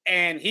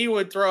and he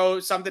would throw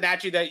something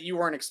at you that you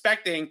weren't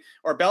expecting,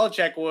 or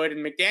Belichick would,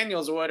 and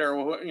McDaniels would,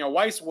 or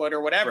Weiss would,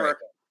 or whatever. Right.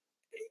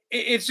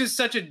 It's just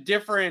such a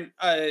different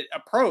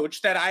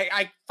approach that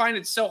I find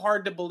it so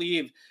hard to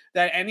believe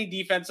that any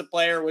defensive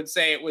player would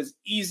say it was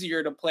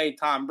easier to play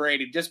Tom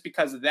Brady just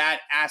because of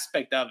that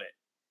aspect of it.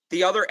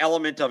 The other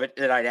element of it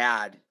that I'd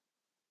add,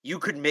 you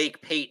could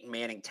make Peyton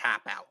Manning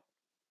tap out.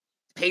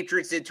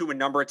 Patriots did to him a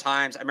number of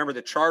times. I remember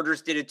the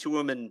Chargers did it to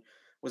him in,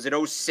 was it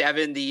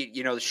 07, the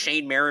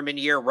Shane Merriman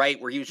year,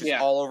 right, where he was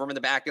just all over him in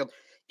the backfield.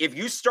 If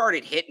you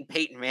started hitting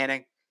Peyton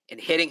Manning and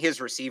hitting his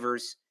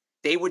receivers,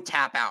 they would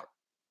tap out.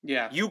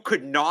 Yeah. You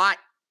could not,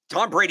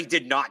 Tom Brady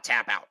did not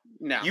tap out.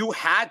 No. You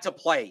had to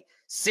play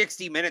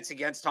 60 minutes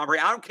against Tom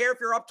Brady. I don't care if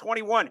you're up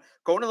 21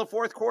 going to the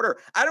fourth quarter.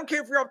 I don't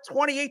care if you're up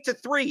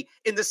 28-3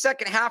 in the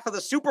second half of the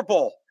Super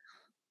Bowl.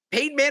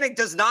 Peyton Manning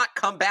does not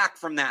come back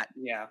from that.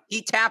 Yeah.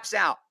 He taps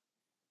out.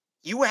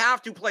 You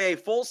have to play a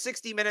full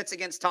 60 minutes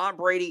against Tom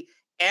Brady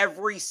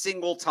every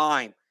single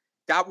time.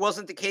 That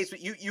wasn't the case. But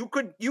you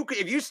could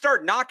if you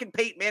start knocking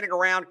Peyton Manning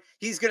around,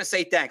 he's going to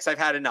say, thanks, I've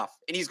had enough.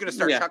 And he's going to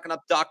start chucking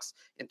up ducks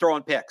and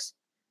throwing picks.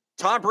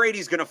 Tom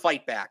Brady's going to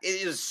fight back.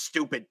 It is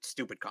stupid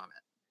comment.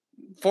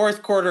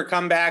 Fourth quarter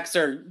comebacks,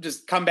 or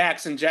just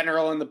comebacks in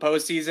general in the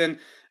postseason,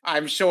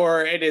 I'm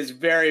sure it is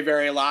very,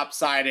 very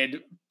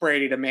lopsided,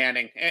 Brady to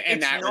Manning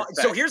in that respect.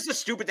 So here's the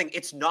stupid thing.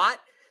 It's not,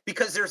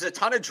 because there's a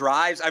ton of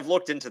drives. I've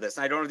looked into this,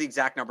 and I don't have the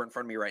exact number in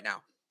front of me right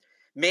now.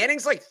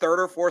 Manning's like third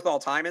or fourth all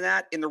time in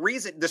that. And the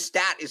reason, the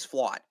stat is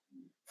flawed.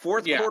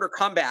 Fourth quarter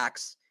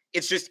comebacks,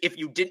 it's just, if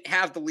you didn't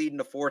have the lead in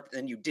the fourth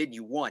and you did,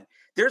 you won.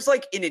 There's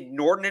like an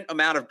inordinate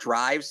amount of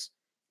drives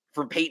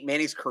from Peyton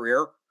Manning's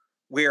career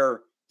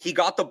where he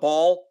got the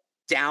ball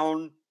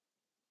down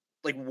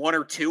like 1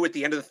 or 2 at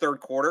the end of the third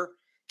quarter,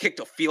 kicked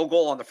a field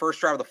goal on the first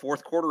drive of the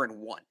fourth quarter and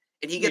won.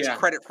 And he gets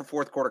credit for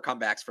fourth quarter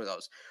comebacks for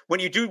those. When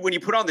you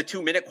put on the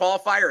 2-minute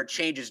qualifier, it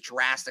changes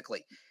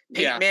drastically.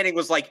 Peyton Manning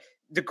was like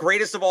the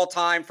greatest of all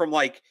time from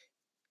like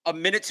a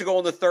minute to go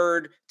in the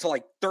third to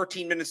like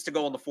 13 minutes to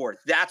go in the fourth.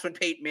 That's when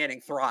Peyton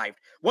Manning thrived.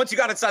 Once you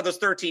got inside those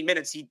 13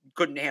 minutes, he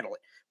couldn't handle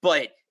it.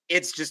 But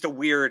it's just a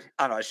weird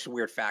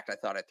fact I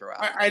thought I'd throw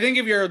out. I think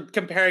if you're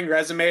comparing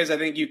resumes, I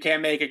think you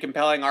can make a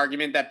compelling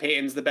argument that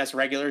Peyton's the best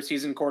regular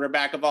season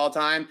quarterback of all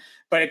time.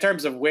 But in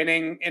terms of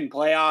winning in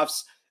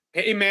playoffs,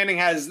 Peyton Manning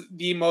has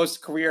the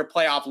most career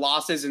playoff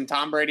losses, and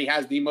Tom Brady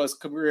has the most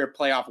career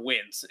playoff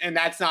wins. And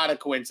that's not a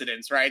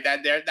coincidence, right?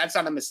 That's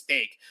not a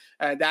mistake.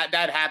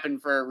 That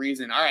happened for a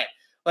reason. All right,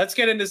 let's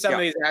get into some of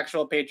these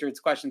actual Patriots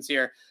questions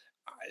here.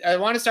 I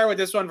want to start with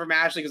this one from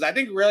Ashley, because I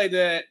think really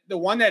the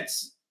one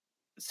that's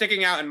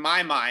sticking out in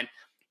my mind,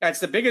 that's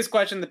the biggest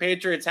question the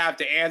Patriots have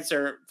to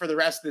answer for the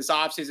rest of this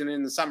offseason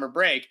in the summer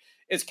break,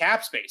 is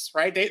cap space,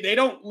 right? They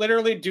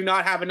do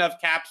not have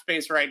enough cap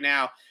space right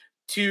now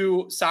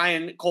to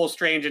sign Cole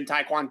Strange and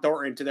Tyquan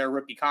Thornton to their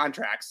rookie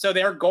contracts. So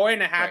they're going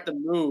to have to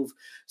move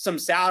some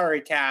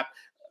salary cap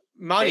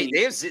money.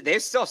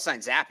 They've still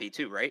signed Zappe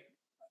too, right?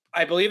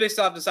 I believe they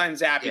still have to sign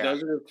Zappe. Yeah.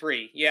 Those are the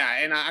 3. Yeah,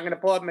 and I'm going to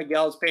pull up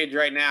Miguel's page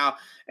right now,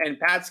 and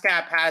Pat's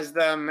Cap has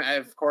them,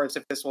 of course,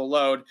 if this will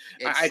load.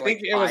 I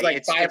think it was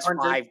like 500. It's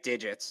 5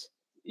 digits.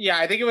 Yeah,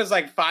 I think it was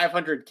like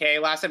 $500K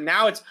last time.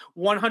 Now it's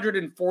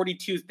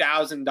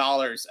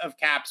 $142,000 of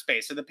cap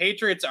space. So the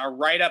Patriots are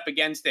right up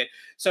against it.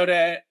 So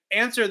to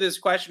answer this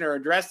question or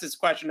address this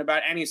question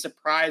about any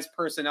surprise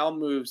personnel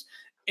moves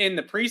in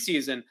the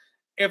preseason,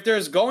 if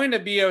there's going to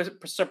be a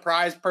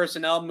surprise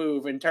personnel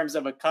move in terms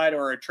of a cut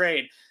or a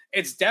trade,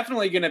 it's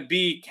definitely going to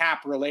be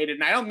cap related.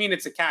 And I don't mean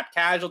it's a cap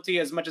casualty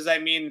as much as I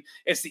mean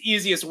it's the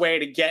easiest way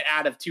to get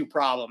out of two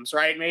problems,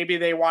 right? Maybe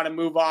they want to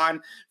move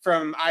on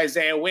from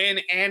Isaiah Wynn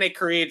and it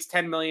creates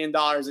 $10 million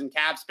in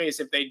cap space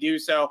if they do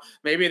so.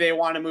 Maybe they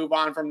want to move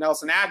on from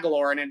Nelson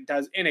Agholor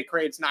and it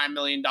creates $9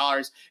 million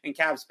in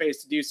cap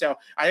space to do so.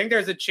 I think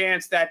there's a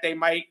chance that they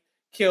might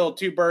kill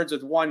two birds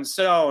with one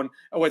stone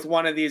with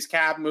one of these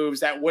cap moves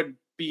that would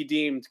be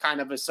deemed kind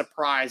of a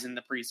surprise in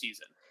the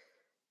preseason.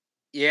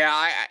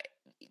 Yeah,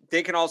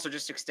 they can also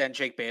just extend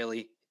Jake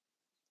Bailey.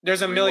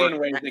 There's a million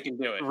ways they can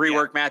do it.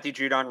 Rework Matthew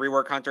Judon,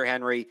 rework Hunter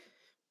Henry.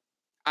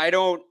 I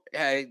don't,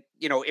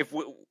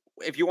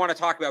 if you want to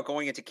talk about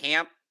going into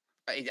camp,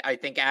 I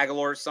think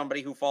Agholor is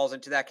somebody who falls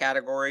into that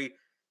category.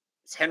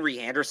 Is Henry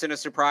Anderson a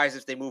surprise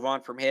if they move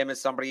on from him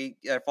as somebody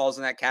that falls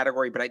in that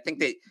category? But I think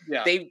that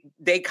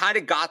they kind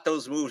of got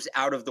those moves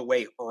out of the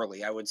way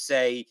early. I would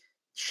say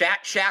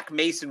Shaq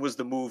Mason was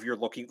the move you're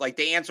looking like.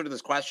 The answer to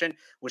this question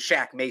was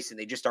Shaq Mason.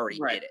 They just already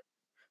did it.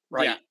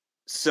 Right. Yeah.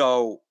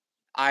 So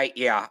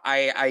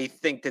I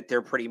think that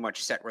they're pretty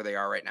much set where they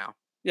are right now.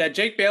 Yeah,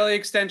 Jake Bailey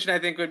extension, I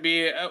think, would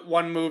be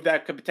one move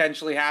that could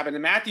potentially happen. The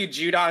Matthew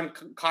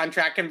Judon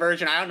contract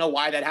conversion, I don't know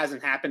why that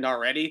hasn't happened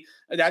already.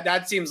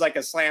 That seems like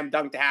a slam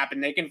dunk to happen.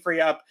 They can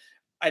free up,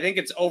 I think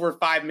it's over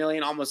 $5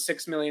 million, almost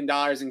 $6 million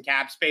in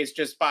cap space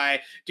just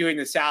by doing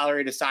the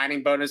salary to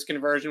signing bonus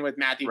conversion with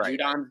Matthew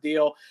Judon's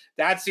deal.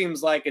 That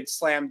seems like it's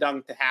slam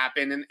dunk to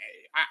happen. And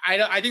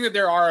I think that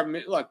there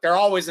are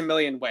always a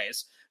million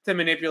ways to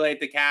manipulate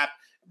the cap,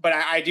 but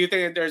I do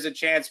think that there's a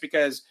chance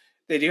because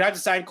they do have to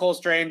sign Cole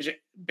Strange,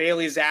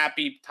 Bailey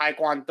Zappi,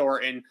 Tyquan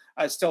Thornton,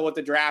 still with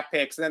the draft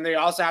picks. And then they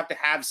also have to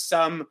have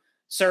some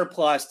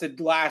surplus to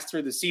last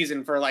through the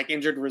season for like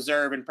injured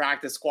reserve and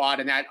practice squad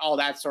and all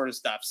that sort of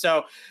stuff.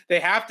 So they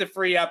have to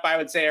free up, I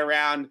would say,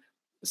 around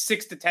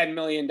 $6 to $10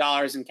 million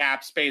in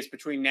cap space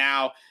between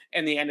now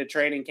and the end of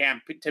training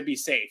camp to be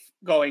safe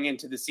going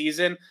into the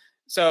season.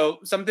 So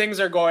some shoes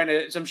are going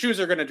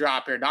to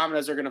drop here.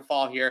 Dominoes are going to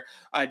fall here.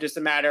 Just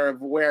a matter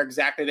of where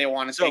exactly they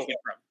want to take it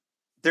from.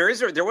 There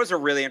was a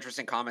really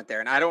interesting comment there,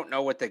 and I don't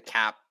know what the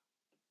cap,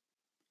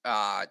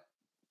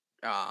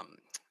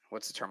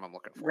 what's the term I'm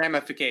looking for?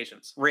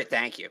 Ramifications.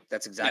 Thank you.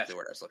 That's exactly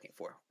what I was looking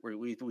for.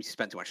 We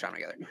spent too much time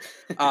together.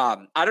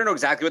 I don't know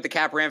exactly what the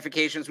cap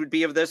ramifications would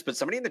be of this, but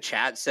somebody in the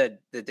chat said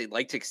that they'd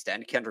like to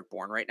extend Kendrick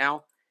Bourne right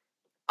now.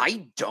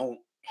 I don't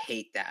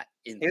hate that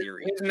in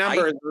theory. His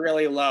number is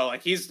really low.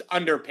 Like he's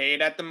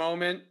underpaid at the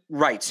moment.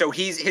 Right. So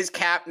his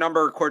cap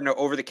number, according to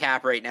Over the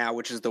Cap right now,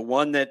 which is the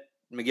one that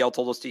Miguel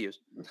told us to use,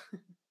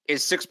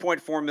 is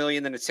 $6.4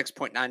 million, then it's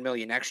 $6.9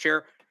 million next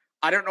year.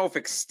 I don't know if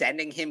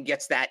extending him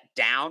gets that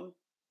down.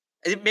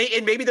 And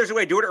maybe there's a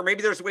way to do it, or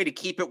maybe there's a way to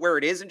keep it where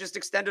it is and just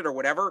extend it or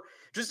whatever.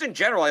 Just in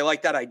general, I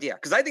like that idea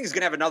because I think he's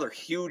going to have another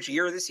huge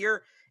year this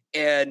year.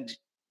 And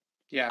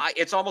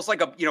it's almost like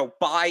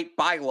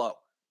buy low.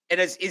 And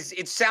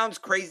it sounds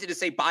crazy to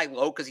say buy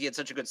low because he had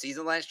such a good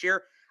season last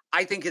year.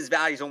 I think his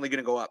value is only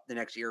going to go up the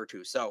next year or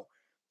two. So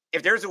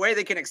if there's a way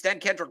they can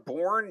extend Kendrick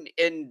Bourne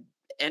and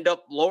end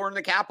up lowering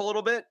the cap a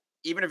little bit,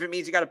 even if it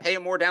means you got to pay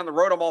him more down the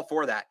road, I'm all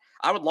for that.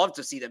 I would love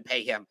to see them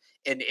pay him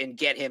and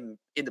get him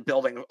in the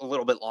building a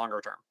little bit longer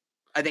term.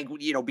 I think,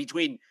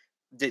 between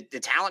the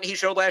talent he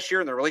showed last year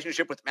and the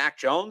relationship with Mac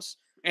Jones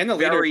and the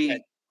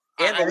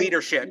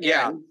leadership.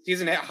 Yeah.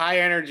 He's a high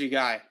energy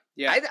guy.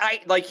 Yeah. I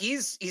like,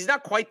 he's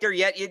not quite there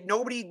yet.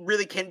 Nobody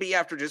really can be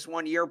after just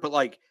 1 year, but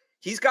like,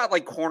 he's got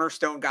like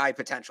cornerstone guy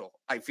potential.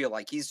 I feel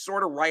like he's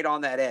sort of right on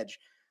that edge.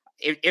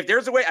 If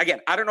there's a way, again,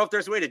 I don't know if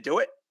there's a way to do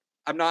it.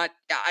 I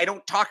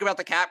don't talk about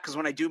the cap because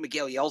when I do,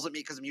 Miguel yells at me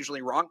because I'm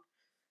usually wrong.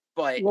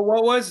 But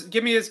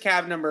give me his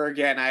cap number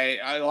again.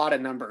 A lot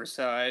of numbers.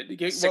 So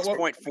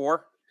 6.4.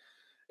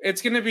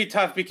 It's going to be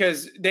tough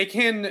because they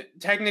can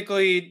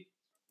technically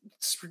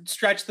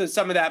stretch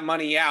some of that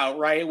money out,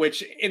 right?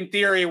 Which in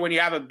theory, when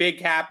you have a big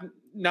cap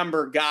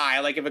number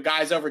guy, like if a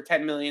guy's over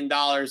 $10 million,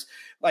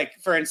 like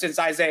for instance,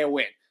 Isaiah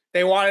Wynn,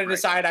 they wanted to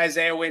sign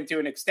Isaiah Wynn to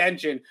an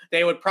extension,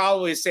 they would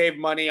probably save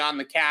money on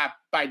the cap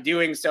by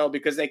doing so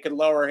because they could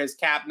lower his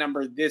cap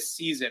number this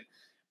season.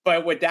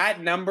 But with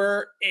that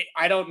number,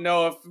 I don't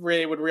know if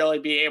they would really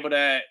be able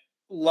to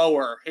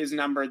lower his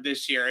number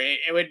this year.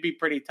 It would be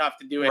pretty tough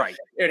to do it. Right.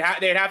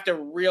 They'd have to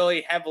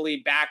really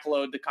heavily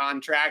backload the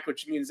contract,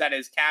 which means that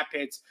his cap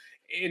hits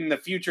in the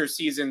future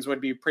seasons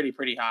would be pretty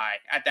high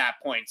at that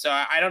point. So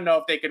I don't know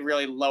if they could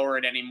really lower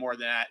it any more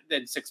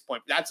than 6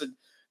 point. That's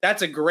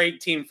a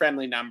great team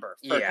friendly number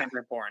for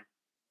Kendrick Bourne.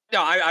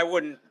 No, I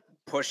wouldn't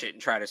push it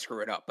and try to screw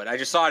it up, but I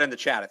just saw it in the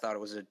chat. I thought it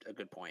was a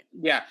good point.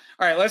 Yeah.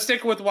 All right, let's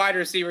stick with wide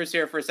receivers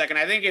here for a second.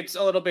 I think it's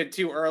a little bit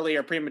too early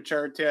or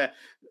premature to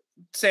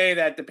say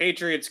that the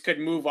Patriots could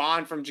move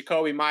on from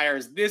Jakobi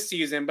Meyers this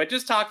season, but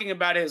just talking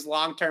about his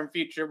long-term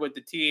future with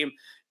the team,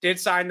 did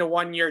sign the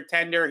 1-year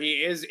tender.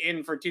 He is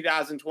in for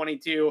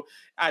 2022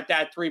 at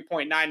that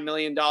 $3.9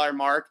 million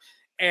mark.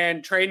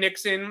 And Trey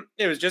Nixon,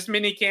 it was just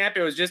mini camp.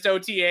 It was just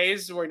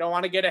OTAs. We don't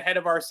want to get ahead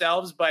of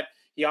ourselves, but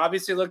he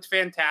obviously looked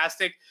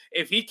fantastic.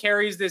 If he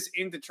carries this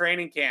into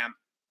training camp,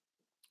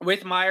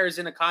 with Myers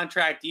in a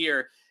contract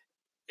year,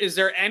 is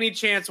there any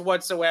chance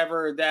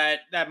whatsoever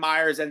that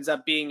Myers ends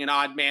up being an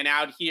odd man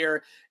out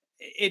here?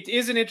 It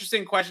is an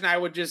interesting question, I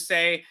would just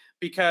say,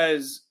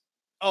 because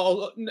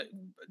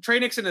Trey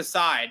Nixon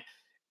aside,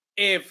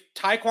 if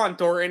Tyquan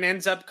Thornton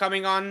ends up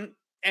coming on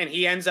and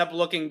he ends up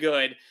looking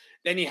good,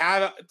 then you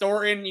have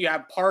Thornton, you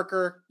have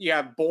Parker, you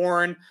have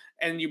Bourne,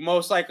 and you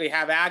most likely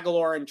have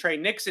Aguilar and Trey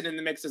Nixon in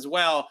the mix as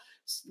well.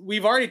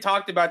 We've already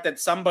talked about that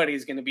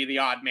somebody's going to be the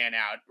odd man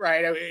out,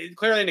 right?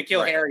 Clearly,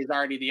 N'Keal Harry is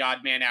already the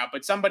odd man out,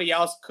 but somebody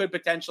else could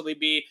potentially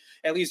be,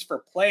 at least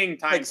for playing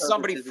time. Like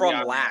somebody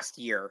from last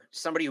year,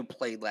 somebody who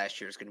played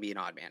last year is going to be an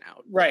odd man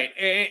out. Right.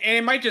 And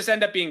it might just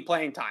end up being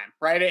playing time,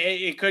 right?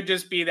 It could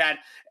just be that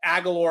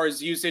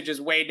Aguilar's usage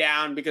is way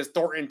down because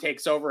Thornton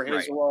takes over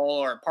his role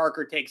or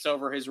Parker takes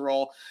over his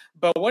role.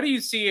 But what do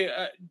you see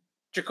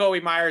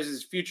Jakobi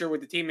Myers' future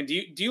with the team? And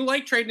do you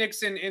like Trey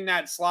Nixon in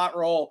that slot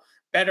role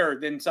better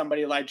than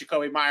somebody like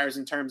Jakobi Myers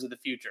in terms of the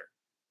future?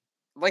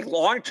 Like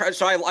long term,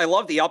 so I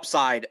love the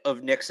upside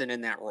of Nixon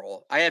in that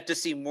role. I have to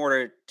see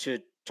more to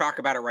talk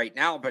about it right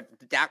now, but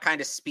that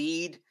kind of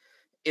speed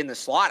in the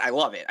slot, I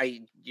love it.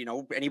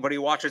 Anybody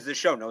who watches this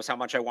show knows how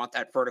much I want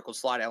that vertical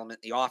slot element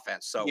in the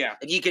offense. So yeah,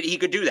 and he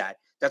could do that.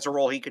 That's a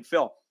role he could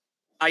fill.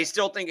 I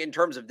still think in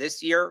terms of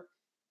this year,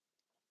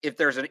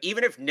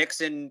 even if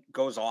Nixon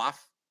goes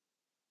off,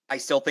 I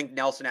still think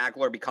Nelson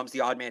Aguilar becomes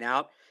the odd man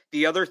out.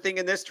 The other thing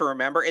in this to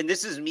remember, and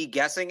this is me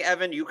guessing,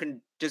 Evan, you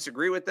can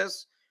disagree with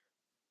this.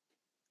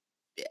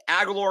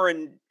 Aguilar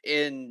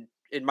and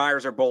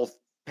Myers are both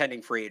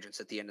pending free agents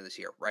at the end of this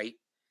year, right?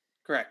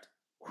 Correct.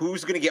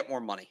 Who's going to get more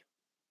money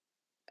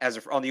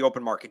on the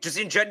open market? Just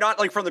not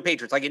like from the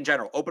Patriots, like in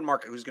general, open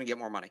market, who's going to get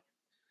more money?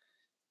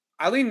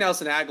 I lean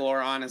Nelson Aguilar,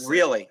 honestly.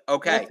 Really?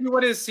 Okay. Let's see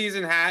what his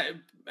season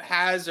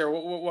has or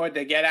what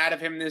they get out of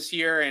him this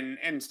year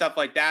and stuff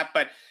like that.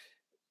 But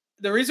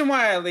the reason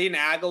why I lean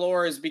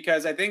Aguilar is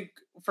because I think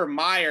for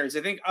Myers,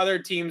 I think other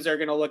teams are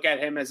going to look at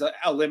him as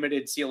a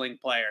limited ceiling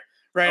player,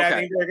 right? Okay. I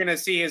think they're going to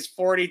see his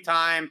 40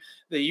 time,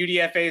 the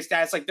UDFA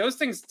stats, like those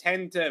things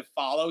tend to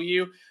follow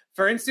you.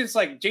 For instance,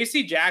 like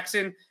JC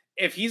Jackson,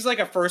 if he's like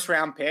a first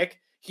round pick,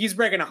 he's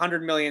breaking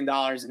 $100 million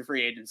in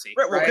free agency.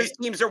 Right. Well, because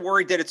teams are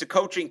worried that it's a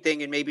coaching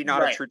thing and maybe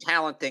not a true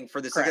talent thing for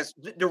this.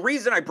 The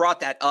reason I brought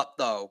that up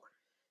though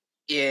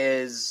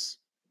is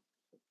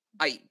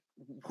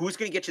who's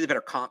going to get you the better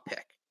comp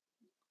pick?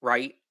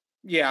 Right?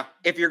 Yeah.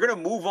 If you're going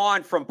to move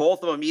on from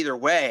both of them either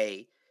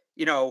way,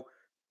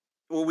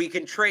 we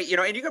can trade,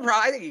 and you can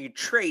probably, I think you can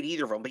trade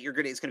either of them, but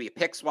it's going to be a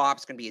pick swap.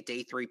 It's going to be a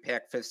day 3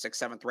 pick, 5th,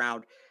 6th, 7th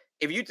round.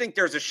 If you think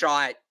there's a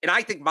shot, and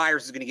I think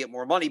Myers is going to get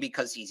more money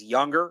because he's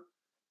younger,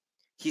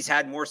 he's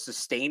had more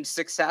sustained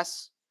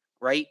success,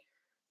 right?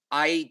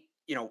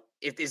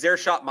 Is there a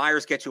shot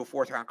Myers gets you a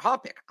 4th round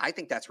comp pick? I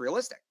think that's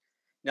realistic.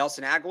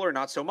 Nelson Aguilar,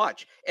 not so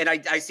much. And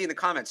I see in the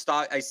comments,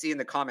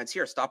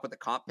 here, stop with the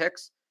comp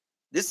picks.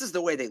 This is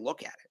the way they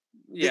look at it.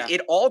 Yeah.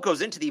 It all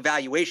goes into the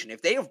evaluation.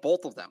 If they have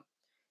both of them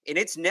and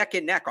it's neck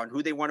and neck on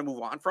who they want to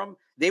move on from,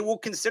 they will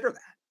consider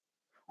that.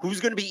 Who's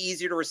going to be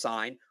easier to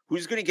resign?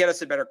 Who's going to get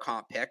us a better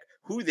comp pick?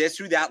 Who this,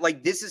 who that?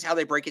 Like, this is how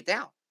they break it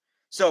down.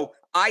 So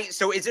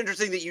it's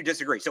interesting that you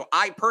disagree. So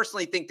I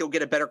personally think they'll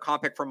get a better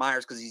comp pick for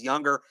Myers because he's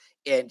younger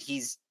and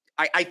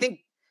I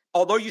think,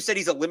 although you said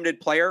he's a limited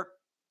player,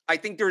 I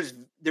think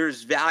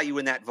there's value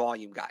in that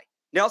volume guy.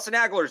 Nelson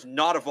Aguilar is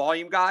not a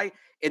volume guy.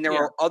 And there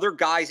are other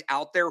guys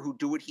out there who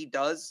do what he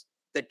does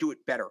that do it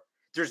better.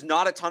 There's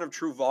not a ton of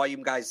true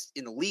volume guys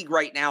in the league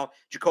right now.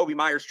 Jakobi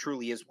Myers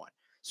truly is one.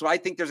 So I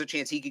think there's a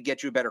chance he could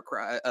get you a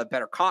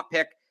better comp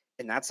pick.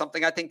 And that's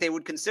something I think they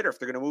would consider if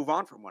they're going to move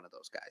on from one of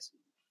those guys.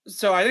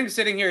 So I think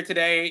sitting here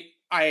today,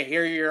 I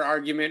hear your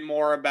argument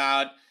more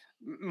about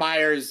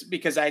Myers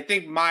because I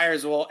think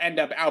Myers will end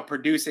up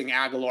outproducing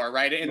Aguilar,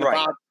 right, in the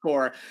box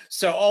score.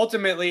 So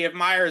ultimately, if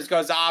Myers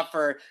goes off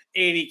for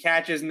 80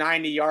 catches,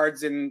 90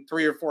 yards, and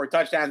 3 or 4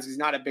 touchdowns, he's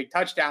not a big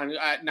touchdown.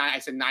 I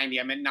said 90.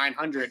 I meant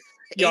 900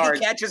 yards.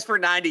 80 catches for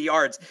 90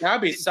 yards. That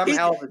would be some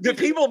hell of a The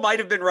people might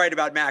have been right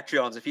about Mac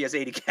Jones if he has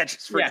 80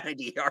 catches for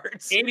 90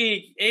 yards.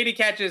 80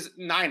 catches,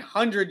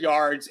 900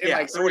 yards, and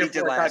like 3 or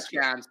 4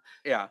 touchdowns.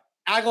 Yeah.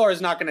 Aguilar is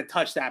not going to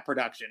touch that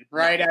production,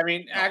 right? No, I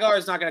mean, Aguilar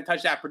is not going to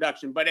touch that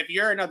production. But if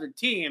you're another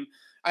team,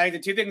 I think the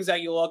two things that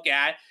you look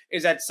at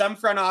is that some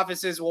front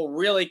offices will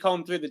really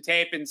comb through the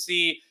tape and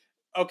see,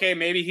 okay,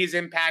 maybe he's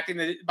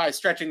impacting by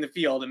stretching the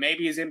field, and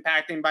maybe he's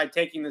impacting by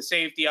taking the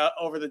safety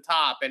over the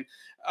top and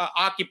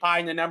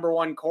occupying the number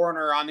 1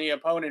 corner on the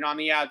opponent on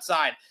the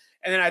outside.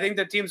 And then I think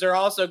the teams are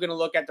also going to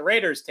look at the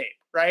Raiders tape,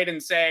 right,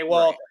 and say,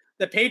 well,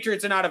 the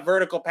Patriots are not a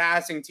vertical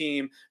passing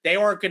team. They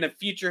weren't going to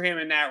feature him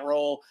in that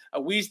role.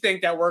 We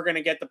think that we're going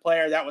to get the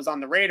player that was on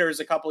the Raiders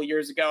a couple of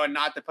years ago and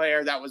not the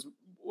player that was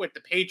with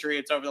the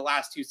Patriots over the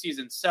last 2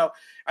 seasons. So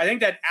I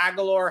think that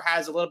Aguilar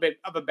has a little bit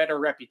of a better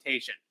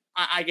reputation,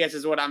 I guess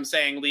is what I'm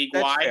saying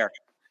league-wide.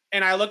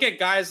 And I look at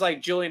guys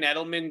like Julian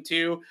Edelman,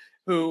 too,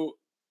 who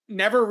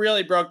never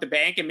really broke the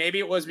bank. And maybe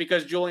it was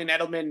because Julian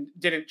Edelman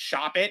didn't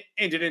shop it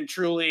and didn't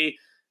truly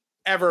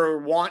ever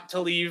want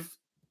to leave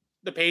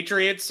the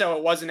Patriots, so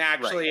it wasn't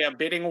actually a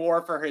bidding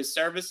war for his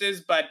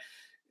services. But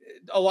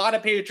a lot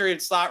of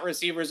Patriots slot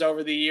receivers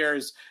over the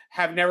years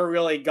have never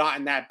really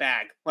gotten that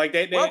bag. Like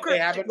they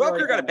haven't. Welker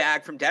really got a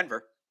bag from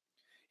Denver.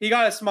 He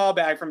got a small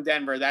bag from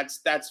Denver. That's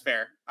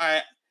fair.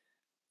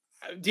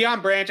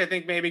 Deion Branch, I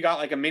think, maybe got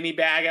like a mini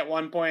bag at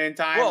one point in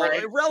time. Well,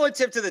 right?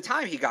 Relative to the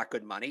time, he got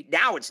good money.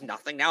 Now it's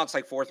nothing. Now it's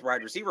like fourth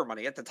wide receiver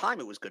money. At the time,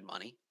 it was good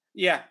money.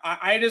 Yeah,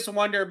 I just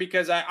wonder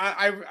because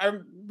I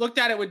looked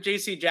at it with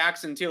J.C.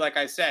 Jackson too. Like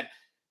I said,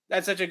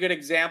 that's such a good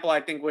example. I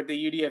think with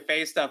the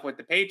UDFA stuff with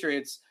the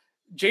Patriots,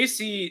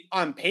 J.C.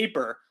 on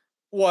paper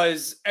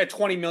was a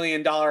 $20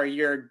 million a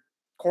year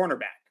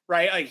cornerback,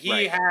 right? Like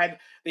he had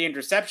the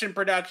interception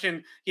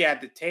production, he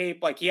had the tape,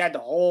 like he had the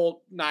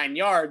whole 9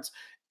 yards,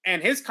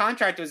 and his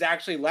contract was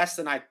actually less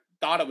than I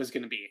thought it was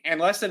going to be,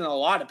 and less than a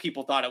lot of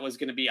people thought it was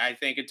going to be. I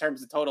think in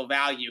terms of total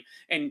value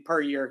and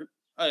per year.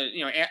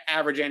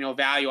 Average annual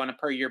value on a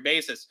per year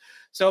basis.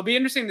 So it'll be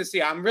interesting to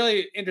see. I'm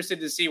really interested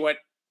to see what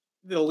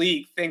the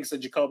league thinks of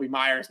Jakobi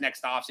Meyers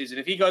next offseason.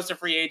 If he goes to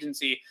free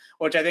agency,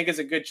 which I think is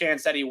a good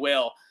chance that he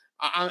will,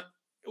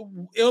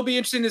 it'll be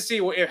interesting to see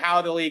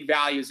how the league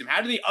values him.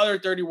 How do the other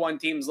 31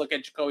 teams look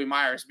at Jakobi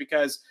Meyers?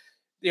 Because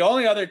the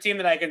only other team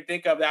that I can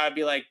think of that would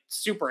be like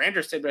super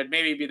interested would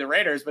maybe be the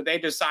Raiders, but they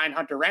just signed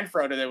Hunter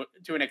Renfrow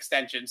to an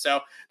extension. So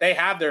they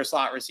have their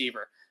slot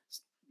receiver.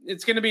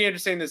 It's going to be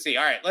interesting to see.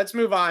 All right, let's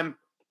move on.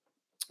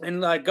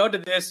 And go to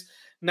this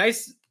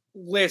nice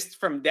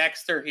list from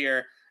Dexter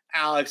here,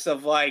 Alex,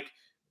 of like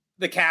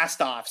the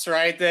cast-offs,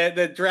 right?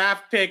 The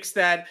draft picks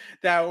that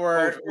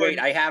were. Oh, wait,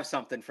 I have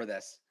something for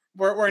this.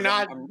 We're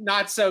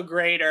not so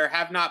great or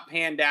have not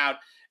panned out.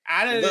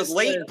 Out of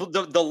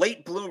the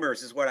late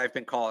bloomers is what I've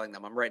been calling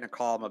them. I'm writing a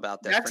column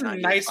about this. That's a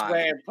nice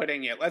way of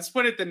putting it. Let's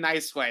put it the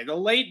nice way. The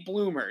late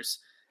bloomers.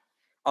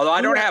 Although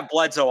I don't have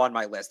Bledsoe on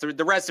my list.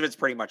 The rest of it's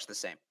pretty much the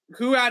same.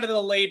 Who out of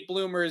the late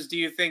bloomers do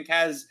you think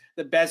has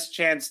the best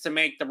chance to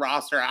make the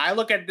roster? I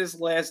look at this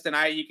list and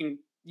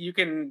you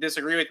can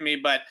disagree with me,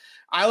 but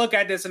I look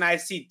at this and I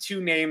see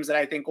two names that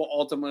I think will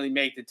ultimately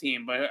make the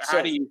team. But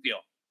how do you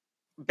feel?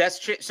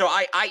 So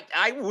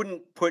I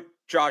wouldn't put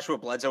Joshua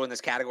Bledsoe in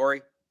this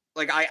category.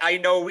 Like I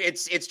know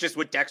it's just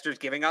what Dexter's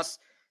giving us.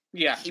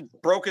 Yeah. He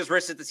broke his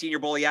wrist at the Senior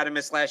Bowl. He had to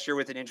miss last year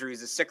with an injury.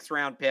 He's a 6th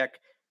round pick.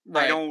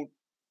 Right.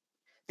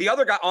 The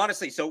other guy,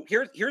 honestly, so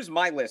here's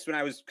my list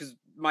because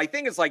my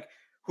thing is like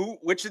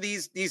which of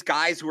these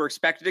guys who were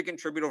expected to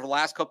contribute over the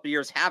last couple of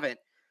years haven't.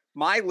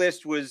 My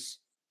list was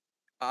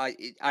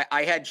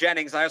I had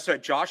Jennings. I also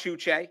had Josh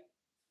Uche,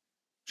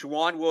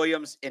 Juwan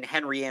Williams, and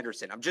Henry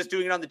Anderson. I'm just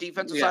doing it on the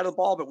defensive side of the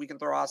ball, but we can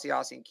throw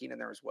Asiasi and Keenan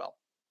there as well.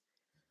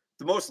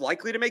 The most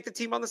likely to make the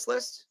team on this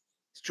list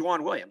is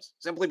Juwan Williams,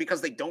 simply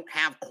because they don't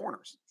have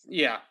corners.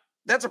 Yeah.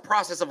 That's a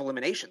process of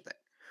elimination thing.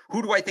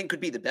 Who do I think could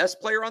be the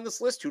best player on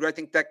this list? Who do I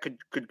think that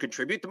could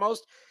contribute the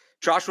most?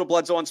 Joshua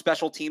Bledsoe on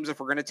special teams, if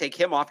we're going to take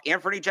him off.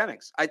 Anthony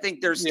Jennings. I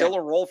think there's still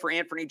a role for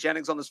Anthony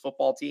Jennings on this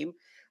football team.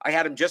 I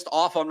had him just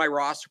off on my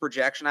roster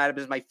projection. I had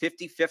him as my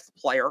 55th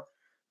player,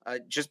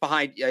 just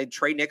behind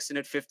Trey Nixon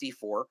at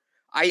 54.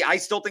 I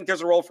still think there's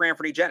a role for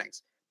Anthony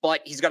Jennings,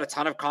 but he's got a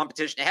ton of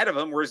competition ahead of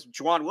him, whereas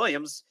Juwan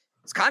Williams,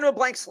 it's kind of a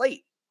blank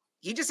slate.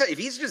 If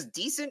he's just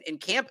decent in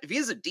camp, if he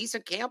is a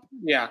decent camp,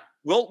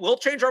 we'll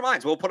change our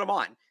minds. We'll put him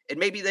on. And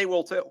maybe they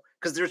will too,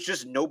 because there's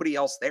just nobody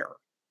else there.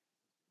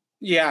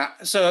 Yeah.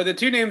 So the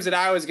two names that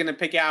I was going to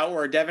pick out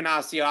were Devin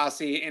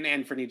Asiasi and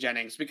Anthony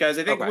Jennings, because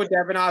I think with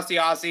Devin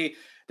Asiasi,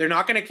 they're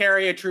not going to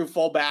carry a true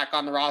fullback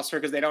on the roster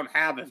because they don't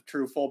have a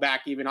true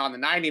fullback even on the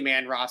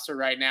 90-man roster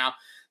right now.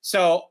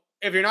 So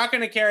if you're not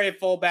going to carry a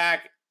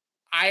fullback,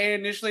 I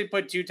initially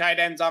put 2 tight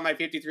ends on my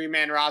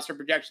 53-man roster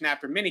projection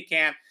after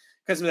minicamp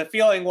because the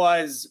feeling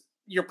was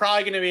you're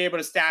probably going to be able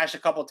to stash a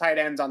couple tight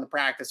ends on the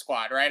practice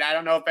squad, right? I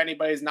don't know if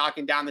anybody's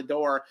knocking down the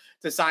door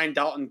to sign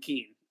Dalton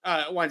Keene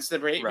once the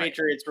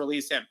Patriots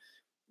release him.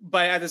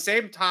 But at the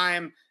same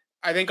time,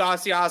 I think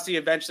Asiasi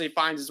eventually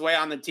finds his way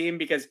on the team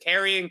because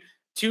carrying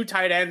 2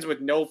 tight ends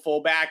with no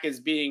fullback is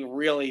being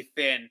really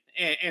thin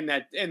in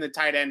the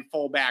tight end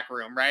fullback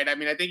room, right? I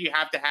mean, I think you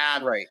have to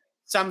have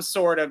some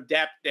sort of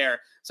depth there.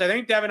 So I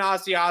think Devin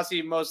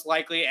Asiasi most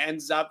likely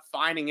ends up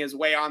finding his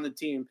way on the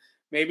team.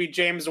 Maybe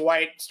James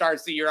White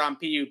starts the year on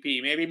PUP.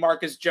 Maybe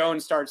Marcus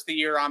Jones starts the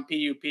year on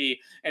PUP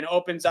and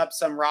opens up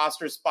some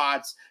roster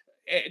spots,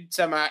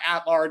 some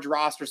at-large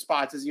roster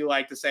spots, as you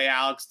like to say,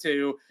 Alex,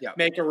 to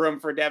make a room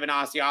for Devin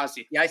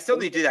Asiasi. Yeah, I still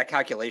need to do that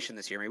calculation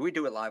this year. Maybe we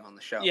do it live on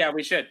the show. Yeah,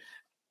 we should.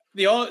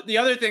 The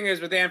other thing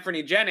is with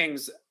Anthony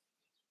Jennings,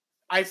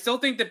 I still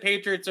think the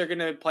Patriots are going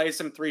to play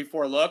some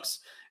 3-4 looks.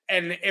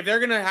 And if they're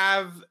going to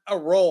have a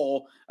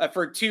role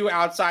for 2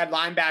 outside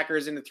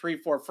linebackers in the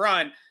 3-4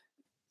 front,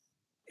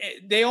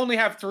 they only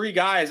have 3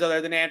 guys other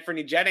than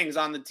Anthony Jennings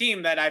on the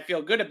team that I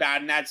feel good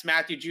about, and that's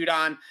Matthew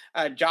Judon,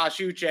 Josh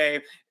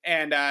Uche,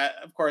 and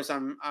of course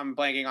I'm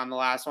blanking on the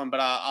last one, but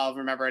I'll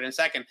remember it in a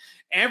second.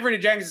 Anthony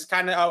Jennings is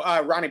kind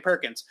of Ronnie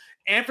Perkins.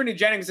 Anthony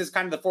Jennings is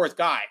kind of the 4th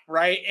guy,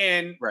 right?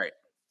 And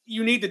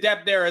you need the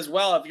depth there as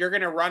well. If you're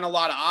going to run a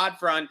lot of odd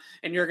front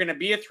and you're going to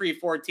be a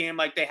 3-4 team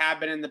like they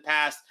have been in the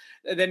past,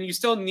 then you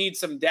still need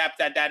some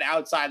depth at that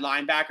outside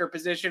linebacker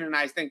position. And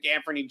I think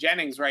Anfernee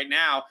Jennings right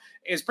now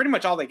is pretty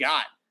much all they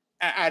got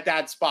at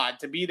that spot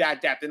to be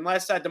that depth.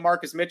 Unless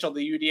DeMarcus Mitchell,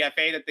 the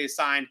UDFA that they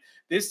signed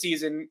this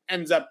season,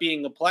 ends up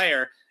being a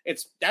player,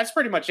 that's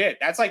pretty much it.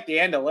 That's like the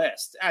end of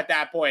list at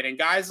that point. And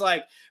guys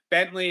like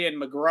Bentley and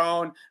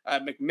McGrone,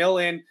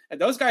 McMillan,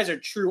 those guys are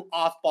true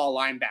off-ball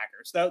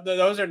linebackers.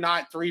 Those are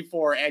not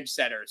 3-4 edge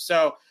setters.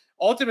 So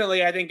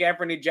ultimately, I think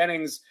Anfernee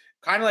Jennings,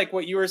 kind of like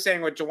what you were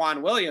saying with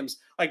Juwan Williams,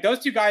 like those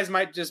two guys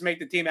might just make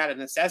the team out of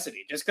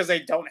necessity just because they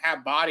don't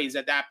have bodies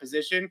at that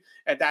position,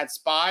 at that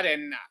spot.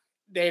 And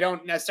they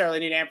don't necessarily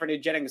need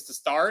Anfernee Jennings to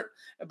start,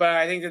 but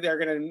I think that they're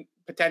going to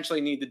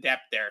potentially need the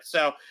depth there.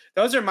 So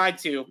those are my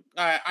two.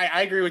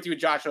 I agree with you with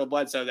Joshua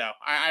Bledsoe, though.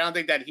 I don't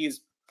think that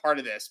he's part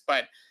of this,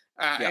 but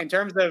in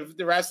terms of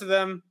the rest of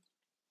them,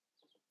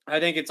 I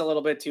think it's a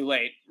little bit too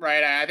late,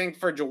 right? I think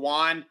for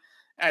Juwan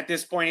at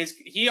this point,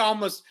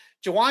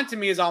 Juwan to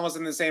me is almost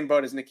in the same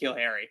boat as N'Keal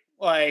Harry.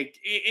 Like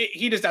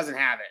he just doesn't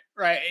have it,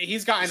 right?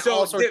 He's gotten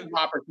all sorts of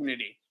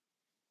opportunity.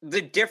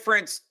 The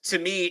difference to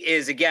me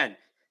is, again,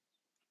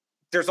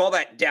 there's all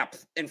that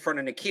depth in front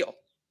of N'Keal,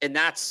 and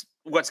that's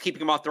what's keeping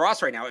him off the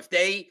roster right now. If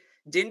they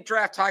didn't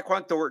draft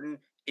Tyquan Thornton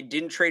and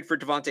didn't trade for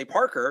Devontae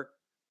Parker,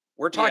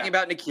 we're talking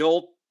about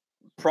N'Keal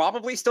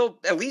probably still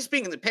at least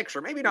being in the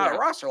picture. Maybe not a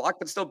roster lock,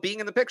 but still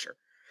being in the picture.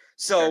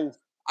 So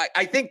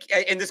I think,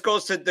 and this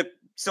goes to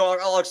so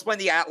I'll explain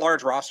the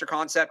at-large roster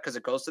concept because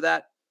it goes to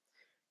that.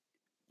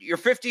 Your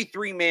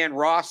 53-man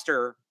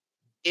roster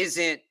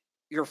isn't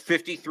your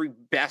 53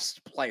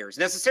 best players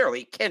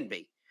necessarily. It can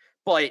be,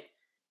 but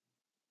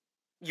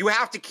you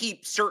have to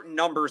keep certain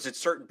numbers at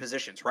certain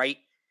positions, right?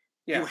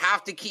 Yeah. You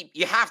have to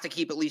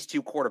keep at least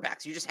two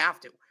quarterbacks. You just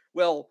have to.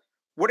 Well,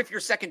 what if your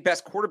second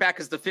best quarterback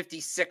is the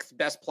 56th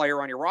best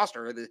player on your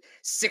roster or the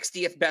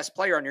 60th best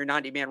player on your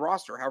 90-man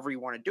roster, however you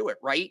want to do it,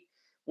 right?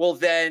 Well,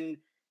 then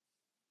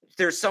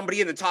there's somebody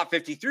in the top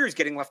 53 who's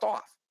getting left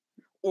off.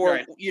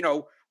 Or,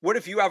 what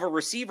if you have a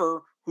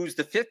receiver who's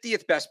the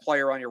 50th best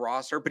player on your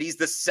roster, but he's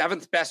the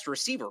 7th best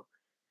receiver?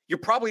 You're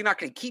probably not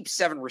going to keep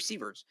 7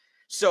 receivers.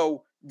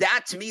 So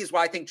that, to me, is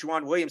why I think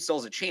Juwan Williams still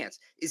has a chance.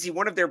 Is he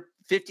one of their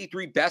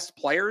 53 best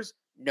players?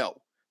 No.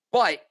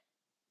 But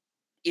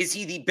is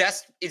he the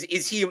best?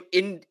 Is he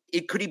in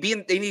it? Could he be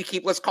in? They need to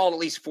keep, let's call it at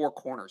least 4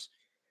 corners.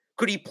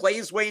 Could he play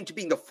his way into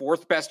being the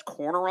 4th best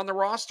corner on the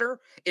roster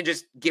and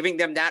just giving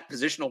them that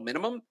positional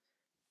minimum?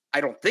 I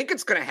don't think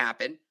it's going to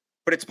happen,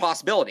 but it's a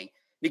possibility.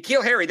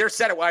 N'Keal Harry, they're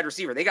set at wide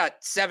receiver. They got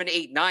 7,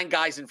 8, 9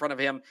 guys in front of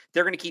him.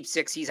 They're going to keep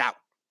 6. He's out.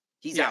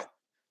 He's out.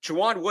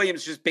 Juwan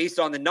Williams, just based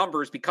on the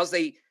numbers, because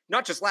they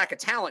not just lack of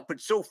talent, but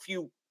so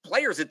few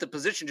players at the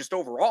position just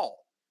overall,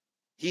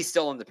 he's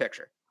still in the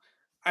picture.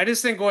 I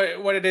just think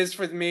what it is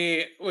for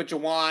me with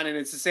Juwan, and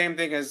it's the same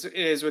thing as it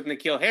is with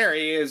N'Keal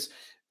Harry, is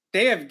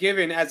they have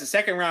given, as a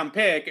second-round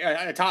pick,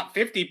 a top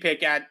 50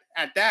 pick at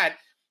that,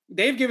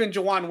 they've given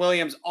Juwan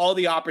Williams all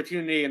the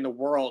opportunity in the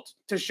world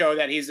to show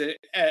that he's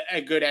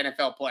a good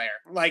NFL player.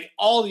 Like,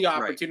 all the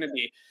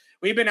opportunity. Right.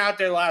 We've been out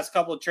there the last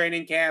couple of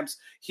training camps.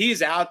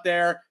 He's out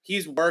there.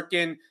 He's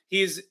working.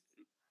 He's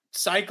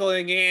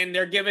cycling in.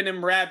 They're giving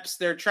him reps.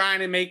 They're trying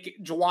to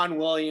make Juwan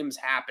Williams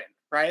happen,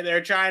 right? They're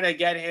trying to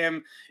get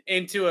him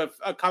into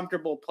a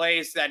comfortable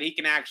place that he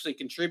can actually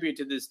contribute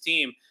to this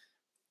team.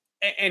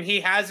 And he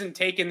hasn't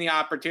taken the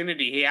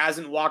opportunity. He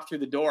hasn't walked through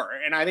the door.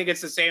 And I think it's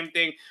the same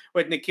thing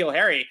with N'Keal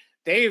Harry.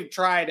 They've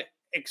tried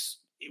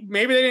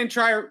maybe they didn't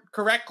try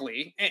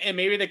correctly, and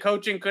maybe the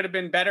coaching could have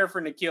been better for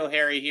N'Keal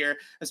Harry here,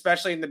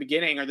 especially in the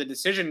beginning, or the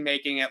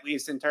decision-making, at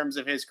least in terms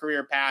of his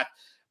career path.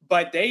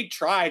 But they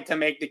tried to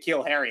make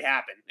N'Keal Harry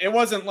happen. It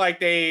wasn't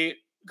like they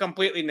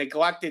completely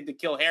neglected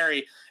N'Keal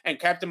Harry and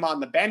kept him on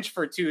the bench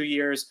for 2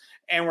 years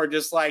and were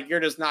just like,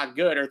 you're just not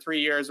good, or 3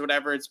 years,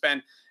 whatever it's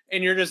been,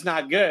 and you're just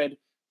not good.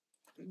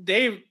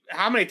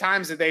 How many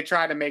times did they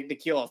try to make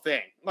N'Keal a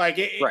thing? Like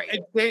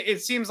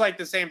it seems like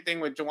the same thing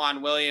with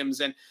Juwan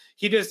Williams, and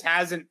he just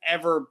hasn't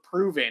ever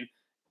proven,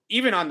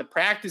 even on the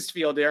practice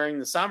field during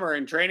the summer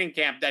and training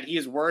camp, that he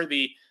is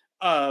worthy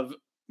of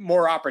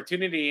more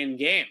opportunity in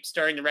games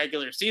during the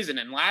regular season.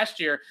 And last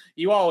year,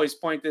 you always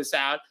point this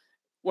out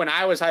when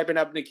I was hyping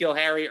up N'Keal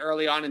Harry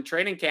early on in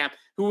training camp.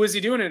 Who was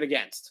he doing it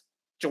against?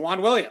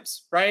 Juwan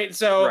Williams, right?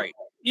 So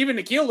even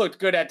N'Keal looked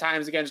good at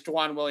times against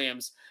Juwan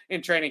Williams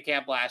in training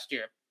camp last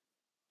year.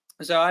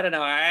 So I don't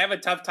know. I have a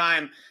tough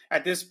time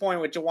at this point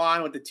with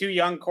Juwan, with the 2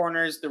 young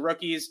corners, the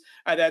rookies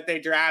that they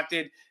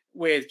drafted,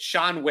 with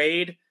Shaun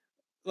Wade.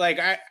 Like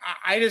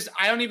I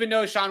don't even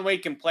know if Shaun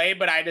Wade can play,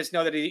 but I just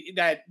know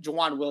that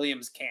Juwan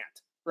Williams can't.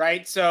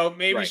 Right. So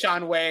maybe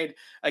Shaun Wade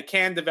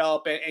can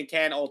develop it and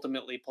can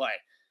ultimately play.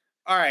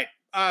 All right.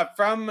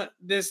 From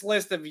this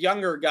list of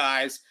younger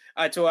guys,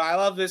 I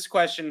love this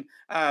question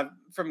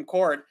from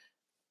Court.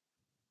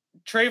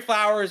 Trey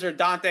Flowers or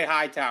Dont'a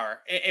Hightower?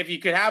 If you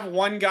could have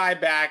one guy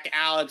back,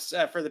 Alex,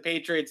 for the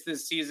Patriots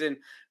this season,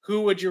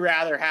 who would you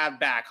rather have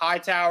back,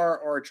 Hightower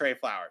or Trey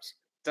Flowers?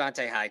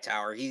 Dante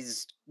Hightower.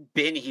 He's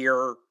been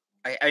here.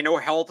 I know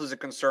health is a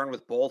concern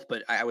with both,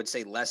 but I would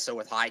say less so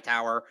with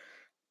Hightower.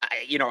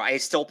 I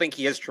still think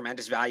he has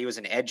tremendous value as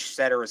an edge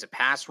setter, as a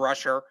pass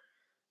rusher.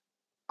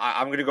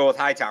 I'm going to go with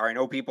Hightower. I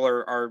know people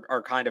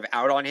are kind of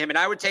out on him, and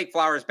I would take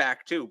Flowers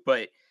back too,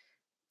 but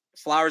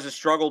Flowers has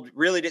struggled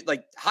really.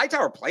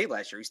 Hightower played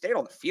last year. He stayed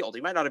on the field.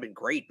 He might not have been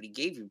great, but he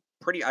gave you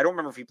I don't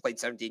remember if he played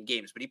 17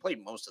 games, but he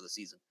played most of the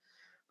season.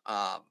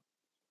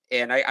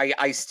 And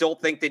I still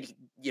think that,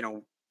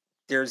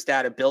 there's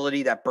that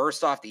ability, that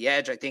burst off the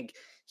edge. I think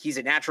he's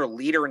a natural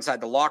leader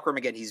inside the locker room.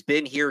 Again, he's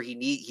been here.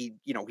 He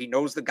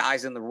knows the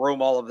guys in the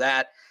room, all of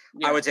that.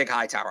 Yeah. I would take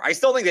Hightower. I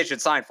still think they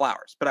should sign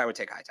Flowers, but I would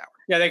take Hightower.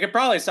 Yeah, they could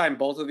probably sign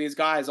both of these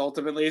guys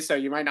ultimately, so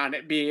you might not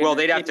be. Well,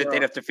 they'd have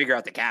to figure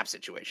out the cap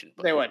situation.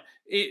 But. They would.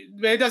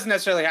 It doesn't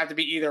necessarily have to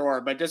be either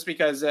or, but just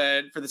because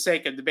for the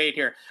sake of debate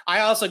here, I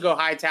also go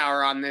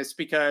Hightower on this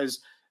because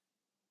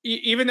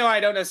even though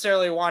I don't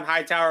necessarily want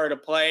Hightower to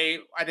play,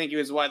 I think he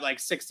was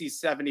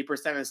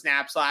 60-70% of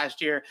snaps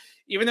last year.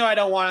 Even though I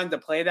don't want him to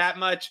play that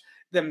much,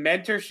 the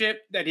mentorship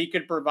that he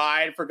could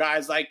provide for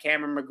guys like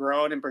Cameron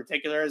McGrone in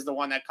particular is the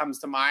one that comes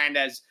to mind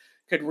as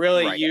could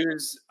really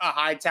use a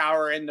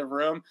Hightower in the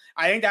room.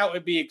 I think that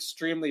would be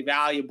extremely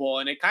valuable.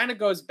 And it kind of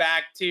goes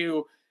back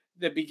to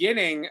the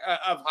beginning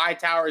of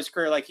Hightower's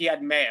career. Like he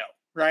had Mayo,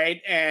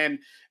 right? And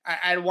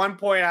at one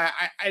point,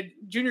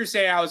 Junior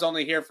Seau was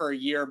only here for a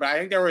year, but I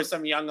think there were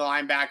some young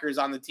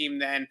linebackers on the team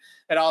then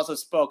that also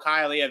spoke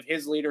highly of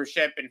his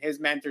leadership and his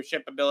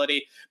mentorship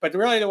ability. But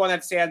really the one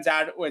that stands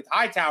out with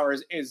Hightower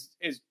is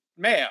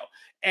Mayo.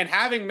 And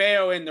having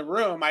Mayo in the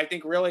room, I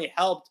think really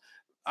helped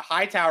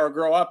Hightower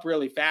grow up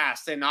really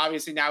fast. And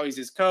obviously now he's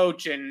his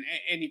coach, and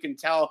you can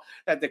tell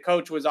that the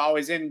coach was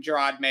always in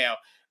Gerard Mayo.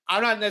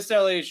 I'm not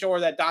necessarily sure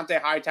that Dante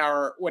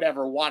Hightower would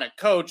ever want to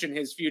coach in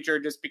his future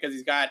just because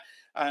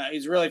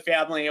he's really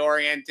family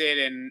oriented.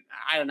 And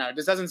I don't know, it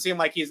just doesn't seem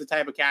like he's the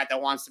type of cat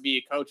that wants to be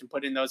a coach and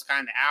put in those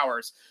kind of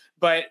hours.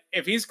 But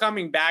if he's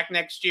coming back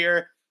next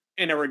year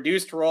in a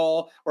reduced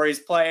role where he's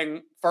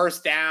playing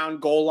first down,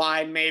 goal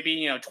line,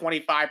 maybe,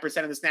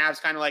 25% of the snaps,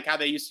 kind of like how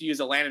they used to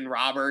use Landon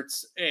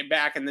Roberts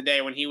back in the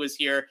day when he was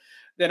here,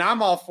 then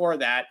I'm all for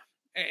that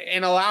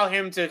and allow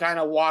him to kind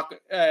of walk,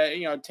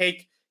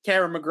 take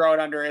Cameron McGrone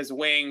under his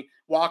wing,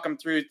 walk him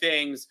through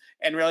things,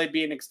 and really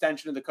be an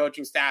extension of the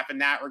coaching staff in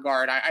that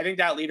regard. I think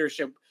that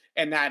leadership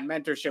and that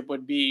mentorship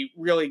would be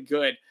really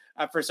good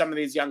for some of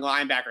these young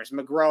linebackers.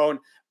 McGrone,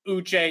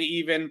 Uche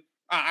even.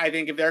 I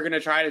think if they're going to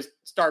try to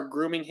start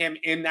grooming him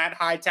in that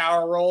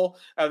Hightower role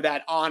of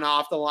that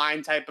on-off the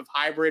line type of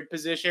hybrid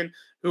position,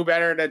 who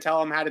better to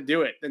tell him how to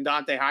do it than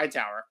Dante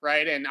Hightower,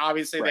 right? And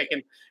obviously They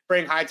can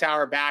bring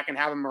Hightower back and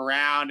have him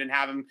around and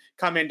have him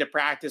come into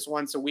practice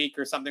once a week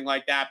or something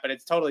like that. But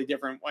it's totally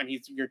different when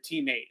he's your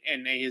teammate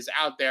and he's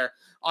out there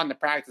on the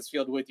practice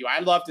field with you.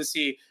 I'd love to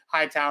see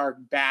Hightower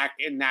back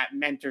in that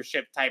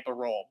mentorship type of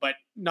role, but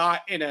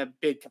not in a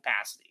big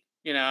capacity.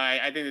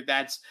 I think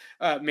that's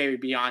maybe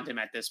beyond him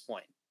at this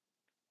point.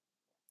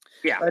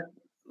 Yeah.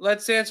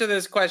 Let's answer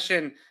this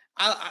question.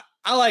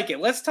 I like it.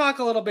 Let's talk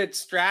a little bit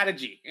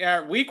strategy.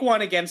 Week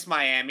 1 against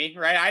Miami,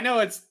 right? I know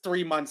it's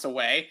 3 months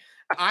away.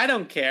 I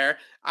don't care.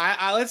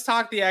 Let's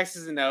talk the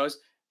X's and O's.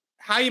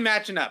 How are you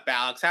matching up,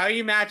 Alex? How are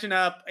you matching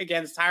up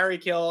against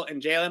Tyreek Hill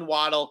and Jalen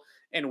Waddle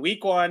in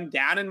week 1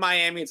 down in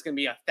Miami? It's going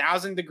to be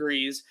 1,000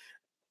 degrees.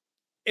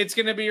 It's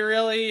going to be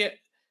really...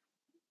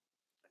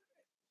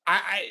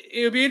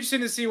 it would be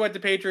interesting to see what the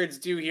Patriots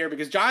do here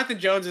because Jonathan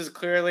Jones is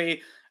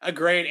clearly a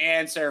great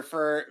answer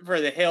for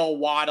the Hill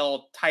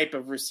Waddle type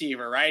of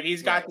receiver, right?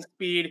 He's got the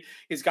speed,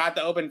 he's got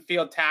the open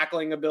field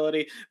tackling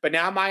ability, but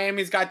now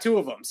Miami's got 2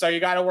 of them. So you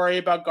got to worry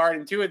about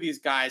guarding 2 of these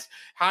guys.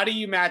 How do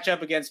you match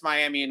up against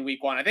Miami in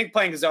week 1? I think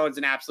playing zone is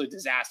an absolute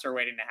disaster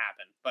waiting to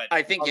happen, but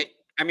I think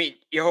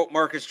you hope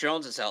Marcus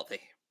Jones is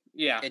healthy.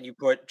 Yeah. And you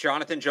put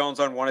Jonathan Jones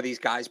on one of these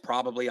guys,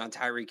 probably on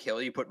Tyreek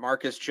Hill. You put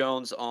Marcus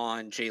Jones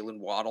on Jalen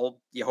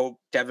Waddle. You hope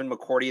Devin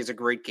McCourty has a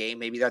great game.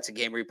 Maybe that's a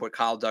game where you put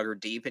Kyle Duggar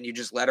deep and you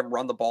just let him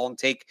run the ball and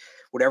take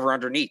whatever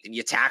underneath and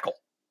you tackle.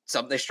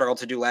 Something they struggled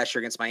to do last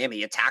year against Miami.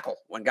 You tackle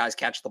when guys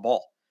catch the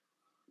ball.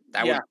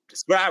 That's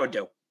what I would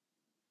do.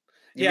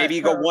 Maybe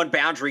you go one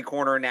boundary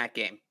corner in that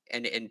game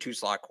and 2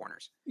 slot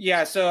corners.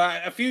 Yeah, so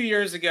a few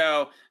years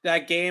ago,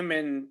 that game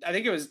I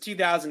think it was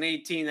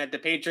 2018 that the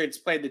Patriots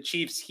played the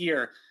Chiefs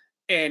here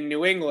in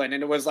New England,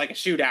 and it was like a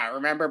shootout.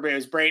 Remember, it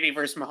was Brady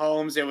versus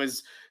Mahomes. It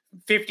was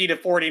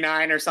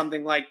 50-49 or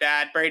something like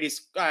that. Brady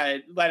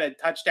led a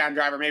touchdown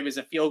drive, or maybe it was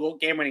a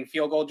game-winning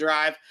field goal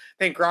drive. I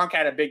think Gronk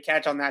had a big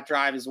catch on that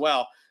drive as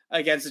well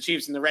against the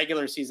Chiefs in the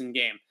regular season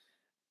game.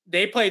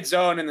 They played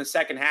zone in the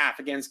second half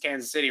against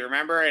Kansas City,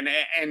 remember? And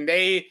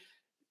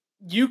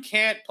you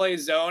can't play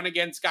zone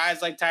against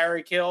guys like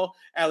Tyreek Hill,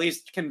 at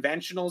least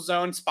conventional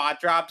zone, spot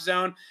drop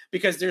zone,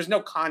 because there's no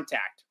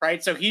contact,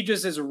 right? So he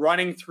just is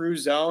running through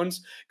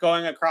zones,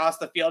 going across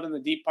the field in the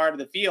deep part of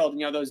the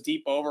field, those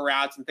deep over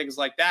routes and things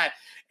like that.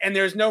 And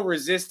there's no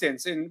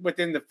resistance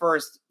within the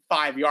first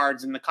 5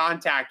 yards in the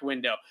contact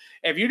window.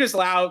 If you just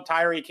allow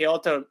Tyreek Hill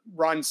to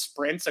run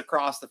sprints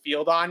across the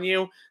field on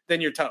you, then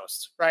you're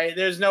toast, right?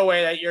 There's no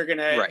way that you're going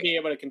to be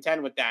able to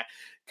contend with that.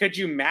 Could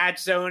you match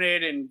zone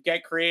it and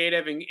get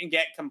creative and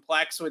get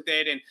complex with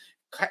it and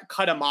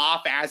cut him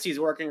off as he's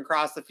working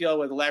across the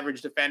field with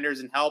leverage defenders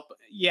and help?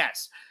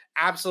 Yes,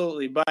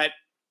 absolutely. But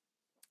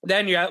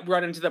then you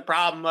run into the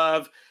problem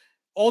of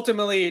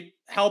ultimately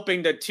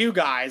helping the two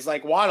guys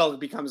like Waddle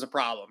becomes a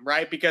problem,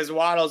 right? Because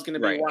Waddle is going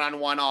to be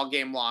one-on-one all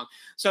game long.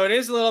 So it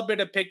is a little bit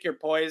of pick your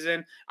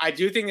poison. I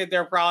do think that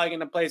they're probably going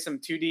to play some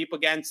two deep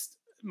against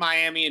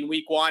Miami in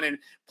week 1 and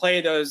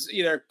play those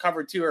either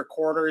cover 2 or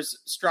quarters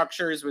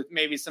structures with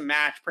maybe some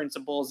match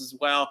principles as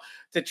well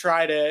to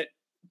try to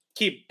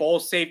keep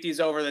both safeties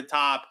over the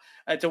top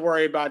to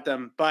worry about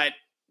them. But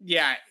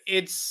yeah,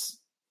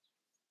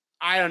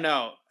 I don't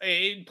know.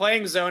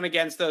 Playing zone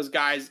against those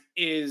guys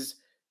is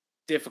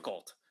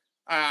difficult.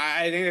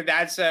 I think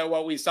that's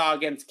what we saw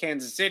against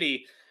Kansas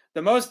City.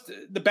 The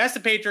best the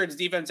Patriots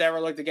defense ever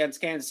looked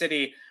against Kansas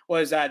City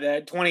was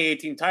the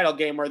 2018 title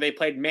game where they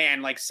played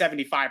man like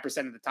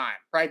 75% of the time,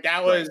 right?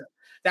 That was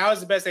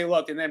the best they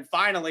looked. And then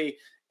finally,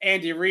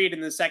 Andy Reid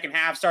in the second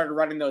half started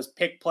running those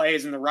pick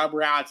plays and the rub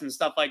routes and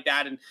stuff like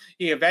that. And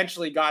he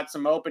eventually got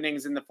some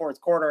openings in the fourth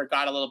quarter. It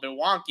got a little bit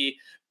wonky,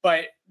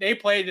 but they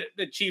played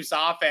the Chiefs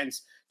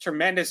offense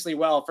tremendously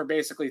well for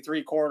basically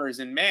 3 quarters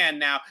in man.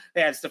 Now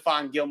they had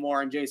Stephon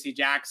Gilmore and JC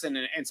Jackson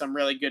and some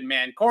really good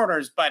man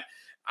corners, but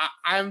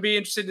I'm be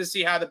interested to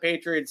see how the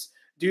Patriots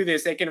do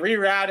this. They can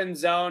reroute in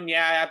zone.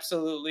 Yeah,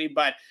 absolutely.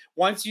 But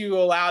once you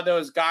allow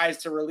those guys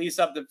to release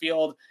up the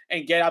field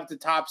and get up to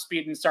top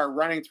speed and start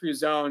running through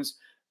zones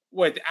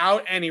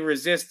without any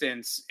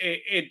resistance,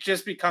 it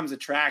just becomes a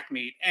track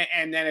meet.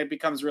 And then it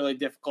becomes really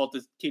difficult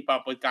to keep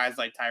up with guys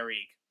like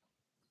Tyreek.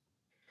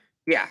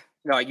 Yeah.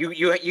 No, you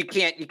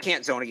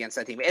can't zone against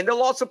that team. And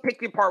they'll also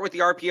pick you apart with the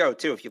RPO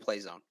too if you play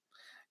zone.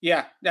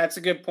 Yeah, that's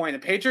a good point. The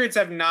Patriots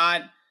have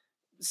not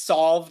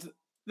solved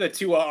the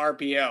Tua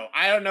RPO.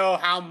 I don't know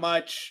how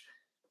much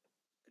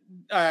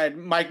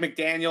Mike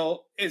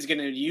McDaniel is going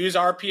to use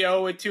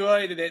RPO with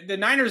Tua. The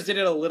Niners did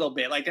it a little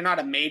bit. Like, they're not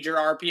a major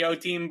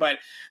RPO team, but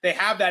they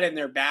have that in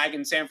their bag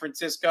in San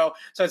Francisco.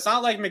 So it's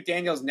not like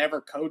McDaniel's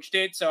never coached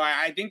it. So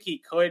I think he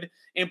could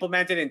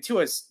implement it. And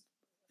Tua's,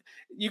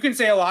 you can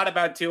say a lot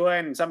about Tua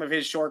and some of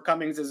his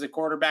shortcomings as a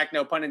quarterback,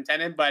 no pun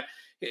intended, but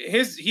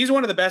he's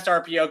one of the best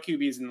RPO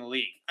QBs in the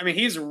league. I mean,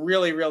 he's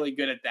really, really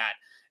good at that.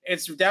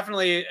 It's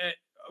definitely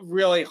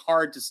really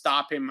hard to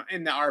stop him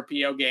in the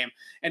RPO game.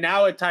 And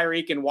now with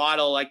Tyreek and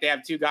Waddle, like, they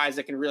have 2 guys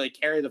that can really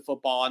carry the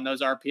football on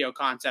those RPO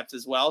concepts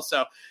as well.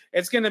 So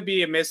it's going to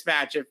be a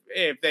mismatch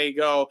if they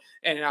go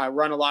and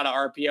run a lot of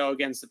RPO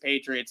against the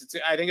Patriots.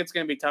 I think it's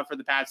going to be tough for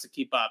the Pats to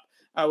keep up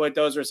with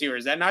those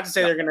receivers. And not to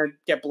say they're going to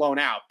get blown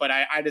out, but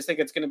I just think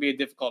it's going to be a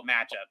difficult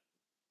matchup.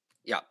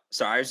 Yeah.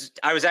 So I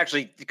was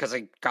actually, because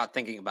I got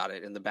thinking about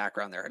it in the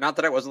background there. Not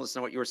that I wasn't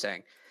listening to what you were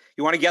saying.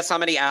 You want to guess how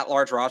many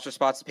at-large roster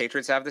spots the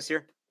Patriots have this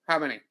year? How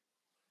many?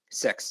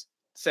 6.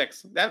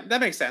 That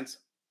makes sense.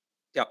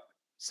 Yep.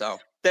 So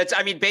that's,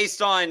 I mean,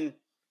 based on,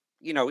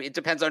 it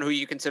depends on who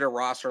you consider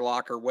roster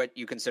lock or what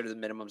you consider the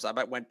minimums.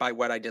 I went by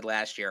what I did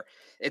last year.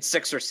 It's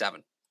 6 or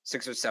 7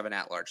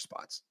 at-large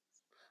spots.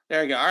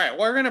 There you go. All right.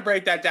 We're going to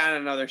break that down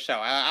in another show.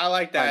 I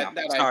like that.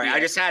 Sorry, idea. I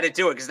just had to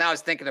do it because now I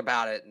was thinking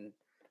about it. And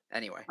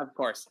anyway. Of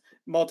course.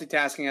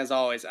 Multitasking as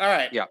always. All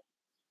right. Yeah.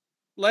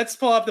 Let's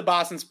pull up the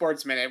Boston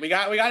Sports Minute. We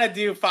got to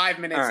do 5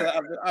 minutes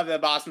of the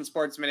Boston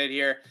Sports Minute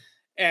here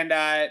and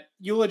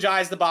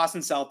eulogize the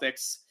Boston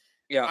Celtics.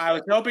 Yeah. I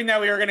was hoping that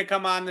we were going to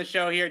come on the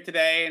show here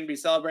today and be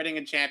celebrating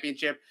a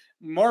championship.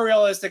 More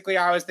realistically,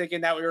 I was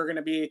thinking that we were going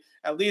to be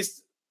at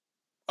least,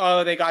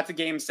 they got to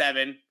Game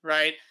 7,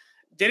 right?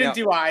 Didn't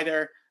do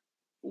either.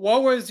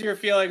 What was your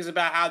feelings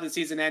about how the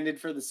season ended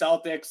for the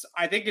Celtics?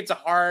 I think it's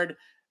hard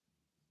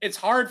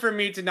for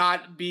me to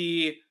not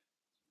be,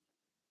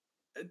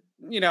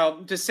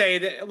 to say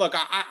that, look,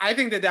 I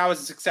think that was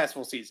a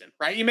successful season,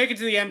 right? You make it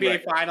to the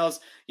NBA Finals.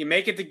 You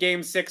make it to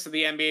Game 6 of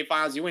the NBA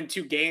Finals. You win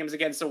 2 games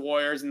against the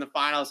Warriors in the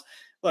finals.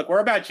 Look, we're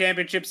about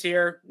championships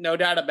here, no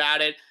doubt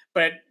about it.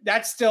 But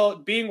that's still,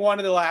 being one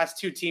of the last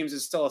 2 teams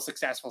is still a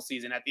successful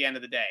season at the end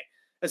of the day,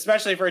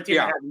 especially for a team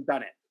that hasn't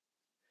done it.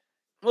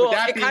 Well, with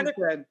that being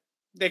said,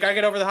 they got to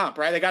get over the hump,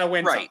 right? They got to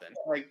win something.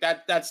 Like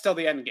that's still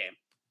the end game.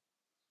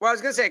 Well, I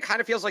was going to say, it kind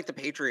of feels like the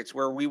Patriots,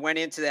 where we went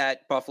into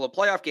that Buffalo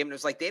playoff game and it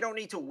was like, they don't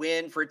need to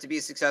win for it to be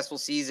a successful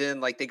season.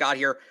 Like, they got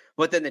here,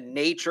 but then the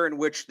nature in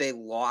which they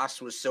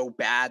lost was so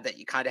bad that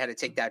you kind of had to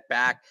take that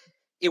back.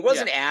 It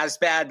wasn't as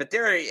bad, but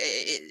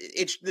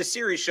the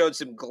series showed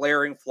some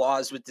glaring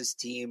flaws with this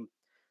team.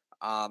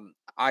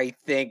 I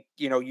think,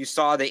 you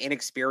saw the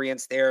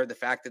inexperience there, the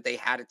fact that they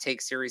had to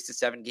take series to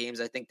 7 games.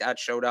 I think that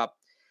showed up.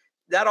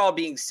 That all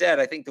being said,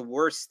 I think the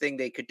worst thing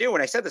they could do,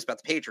 and I said this about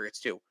the Patriots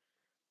too,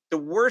 the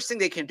worst thing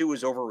they can do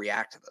is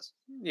overreact to this.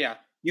 Yeah.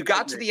 You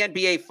got to the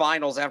NBA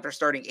Finals after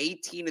starting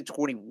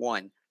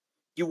 18-21.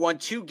 You won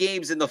 2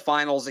 games in the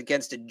finals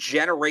against a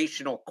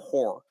generational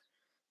core.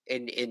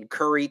 in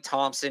Curry,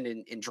 Thompson,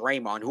 and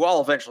Draymond, who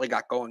all eventually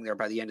got going there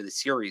by the end of the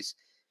series.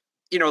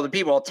 You know, the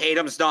people,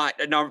 Tatum's not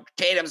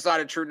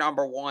a true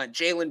number one.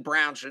 Jaylen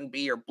Brown shouldn't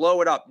be here. Blow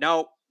it up.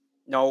 No.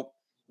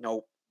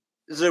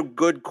 This is a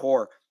good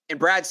core. And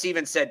Brad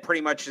Stevens said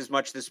pretty much as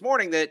much this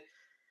morning that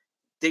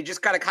they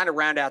just got to kind of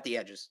round out the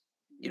edges.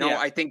 You know,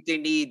 I think they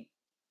need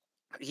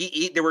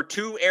there were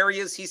 2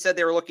 areas he said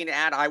they were looking to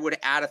add. I would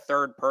add a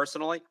third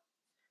personally.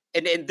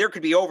 And there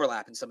could be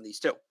overlap in some of these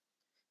too.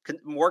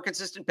 More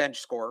consistent bench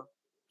score.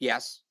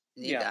 Yes,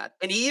 you need that.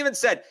 And he even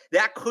said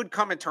that could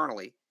come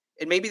internally.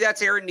 And maybe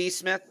that's Aaron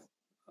Nesmith,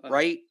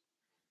 right?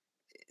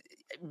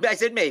 I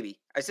said maybe.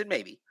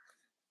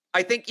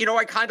 I think, you know,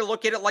 I kind of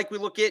look at it like we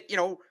look at, you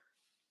know,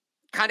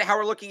 kind of how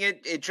we're looking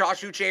at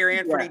Josh Uche or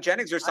Anthony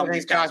Jennings or some of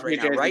these guys right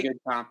now, right? Good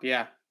comp,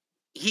 yeah.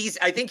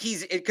 I think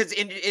he's because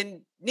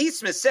in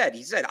Nesmith said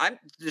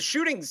the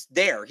shooting's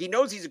there. He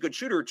knows he's a good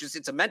shooter.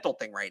 It's a mental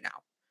thing right now.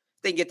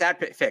 They can get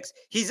that fixed.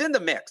 He's in the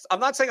mix. I'm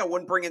not saying I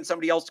wouldn't bring in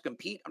somebody else to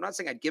compete. I'm not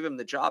saying I'd give him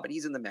the job, but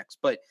he's in the mix.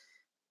 But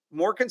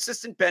more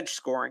consistent bench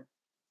scoring.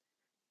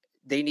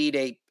 They need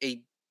they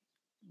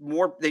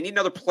need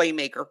another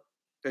playmaker,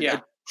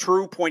 a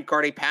true point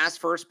guard, a pass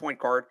first point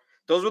guard.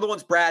 Those were the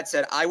ones Brad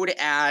said. I would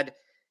add,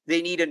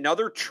 they need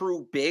another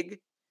true big,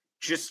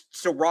 just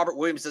so Robert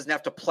Williams doesn't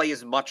have to play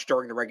as much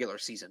during the regular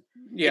season.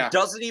 Yeah. It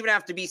doesn't even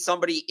have to be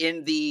somebody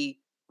in the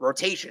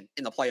rotation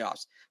in the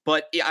playoffs.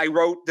 But I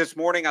wrote this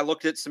morning, I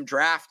looked at some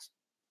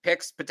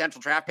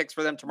potential draft picks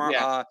for them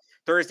tomorrow,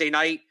 Thursday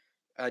night,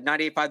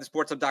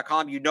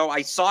 985thesportshub.com. You know,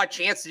 I saw a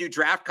chance to do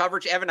draft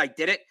coverage. Evan, I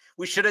did it.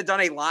 We should have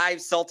done a live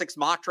Celtics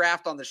mock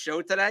draft on the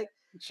show today.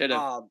 Should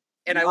have.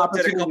 And I looked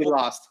at a couple.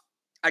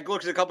 I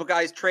looked at a couple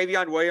guys.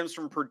 Travion Williams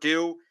from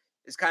Purdue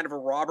is kind of a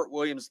Robert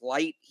Williams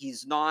light.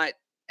 He's not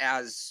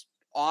as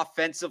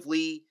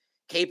offensively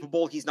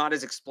capable. He's not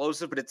as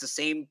explosive, but it's the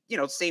same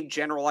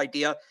general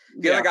idea.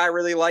 The other guy I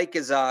really like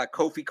is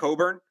Kofi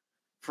Cockburn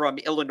from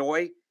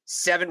Illinois,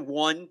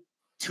 7'1",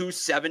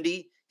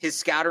 270. His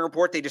scouting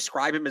report, they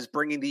describe him as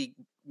bringing the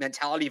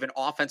mentality of an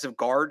offensive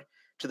guard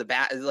to the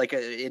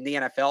in the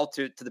NFL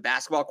to the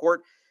basketball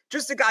court.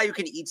 Just a guy who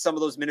can eat some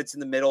of those minutes in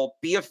the middle,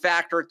 be a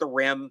factor at the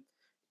rim,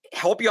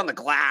 help you on the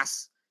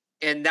glass.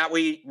 And that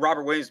way,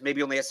 Robert Williams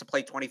maybe only has to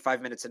play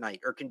 25 minutes a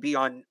night, or can be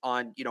on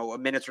a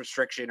minutes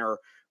restriction, or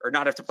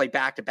not have to play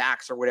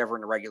back-to-backs or whatever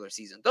in the regular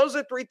season. Those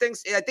are 3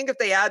 things. I think if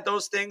they add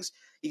those things,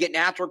 you get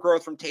natural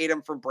growth from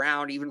Tatum, from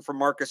Brown, even from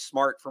Marcus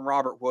Smart, from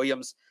Robert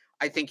Williams.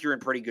 I think you're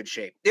in pretty good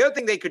shape. The other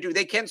thing they could do,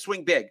 they can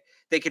swing big.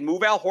 They can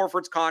move Al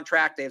Horford's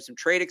contract. They have some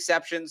trade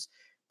exceptions.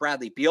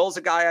 Bradley Beal's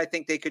a guy I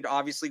think they could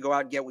obviously go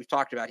out and get. We've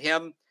talked about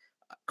him.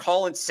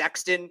 Colin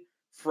Sexton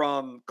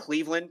from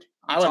Cleveland.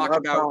 I would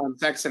love Colin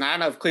Sexton. I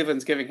don't know if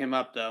Cleveland's giving him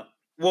up, though.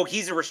 Well,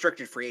 he's a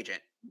restricted free agent.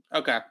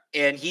 Okay.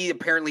 And he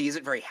apparently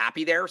isn't very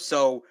happy there.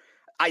 So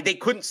they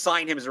couldn't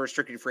sign him as a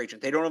restricted free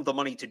agent. They don't have the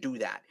money to do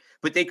that.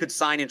 But they could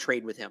sign and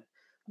trade with him.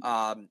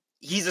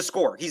 He's a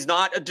scorer. He's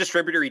not a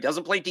distributor. He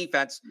doesn't play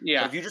defense.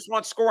 Yeah. But if you just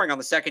want scoring on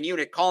the second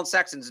unit, Colin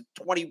Sexton's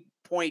a 20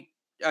 point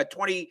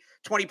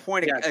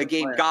a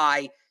game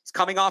guy. He's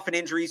coming off an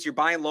injury, so you're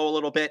buying low a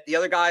little bit. The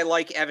other guy,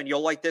 like Evan,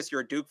 you'll like this.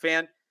 You're a Duke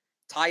fan.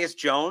 Tyus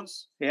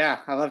Jones. Yeah,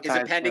 I love Tyus.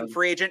 Is a pending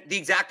free agent. The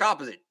exact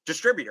opposite,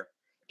 distributor.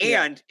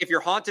 And if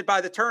you're haunted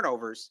by the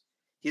turnovers,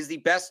 he's the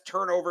best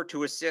turnover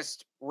to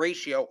assist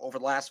ratio over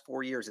the last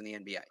 4 years in the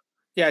NBA.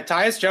 Yeah,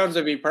 Tyus Jones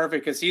would be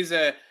perfect because he's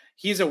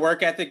a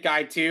work ethic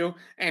guy too.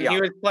 And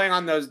he was playing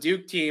on those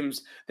Duke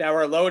teams that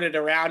were loaded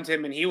around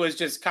him. And he was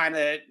just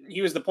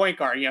he was the point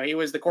guard, he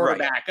was the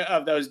quarterback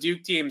of those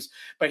Duke teams,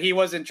 but he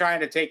wasn't trying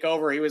to take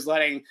over. He was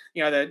letting,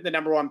 the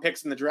number 1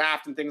 picks in the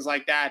draft and things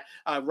like that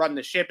run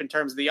the ship in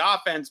terms of the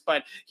offense,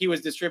 but he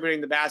was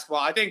distributing the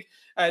basketball. I think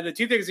the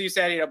 2 things that you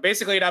said,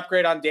 basically an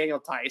upgrade on Daniel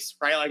Tice,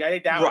 right? Like I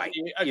think that would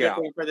be a good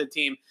thing for the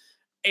team.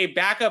 A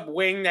backup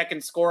wing that can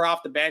score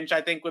off the bench,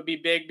 I think, would be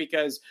big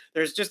because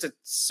there's just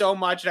so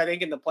much, I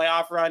think, in the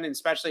playoff run, and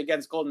especially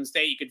against Golden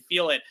State, you could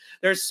feel it.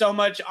 There's so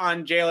much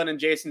on Jalen and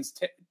Jason's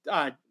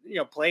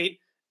plate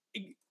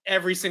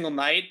every single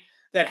night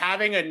that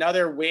having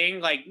another wing,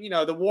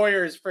 the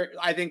Warriors,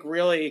 I think,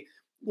 really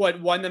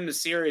what won them the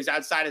series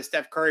outside of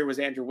Steph Curry was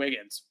Andrew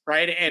Wiggins,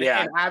 right? And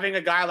having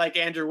a guy like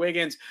Andrew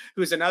Wiggins,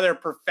 who's another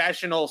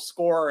professional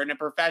scorer and a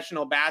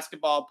professional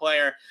basketball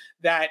player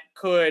that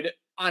could,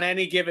 on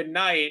any given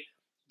night,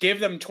 give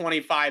them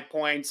 25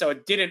 points. So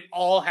it didn't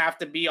all have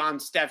to be on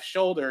Steph's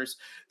shoulders.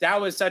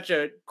 That was such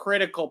a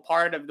critical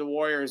part of the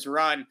Warriors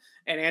run.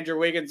 And Andrew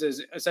Wiggins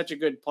is such a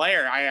good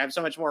player. I have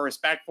so much more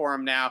respect for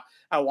him now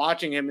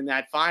watching him in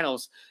that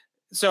finals.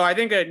 So I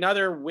think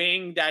another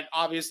wing that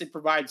obviously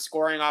provides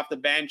scoring off the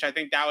bench, I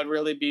think that would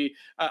really be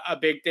a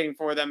big thing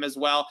for them as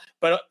well.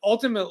 But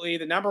ultimately,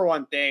 the number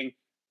one thing,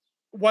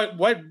 what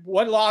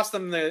lost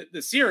them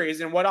the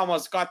series and what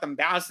almost got them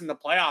bounced in the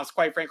playoffs,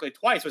 quite frankly,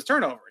 twice, was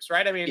turnovers,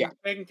 right? I mean,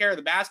 taking care of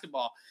the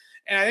basketball.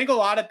 And I think a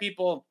lot of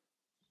people,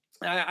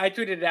 I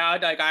tweeted it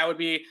out, like I would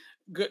be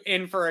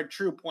in for a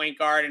true point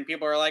guard, and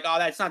people are like, oh,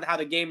 that's not how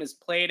the game is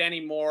played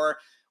anymore.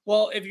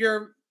 Well, if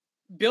you're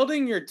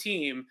building your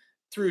team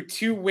through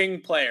two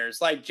wing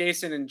players like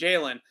Jason and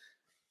Jalen,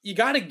 you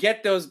got to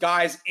get those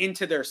guys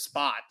into their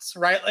spots,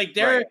 right? Like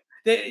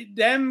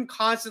them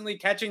constantly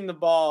catching the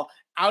ball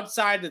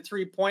outside the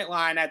 3-point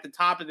line at the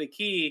top of the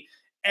key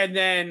and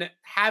then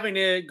having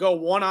to go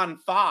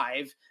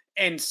 1-on-5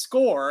 and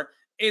score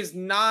is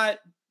not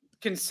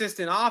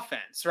consistent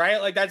offense,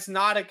 right? Like that's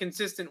not a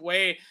consistent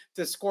way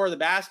to score the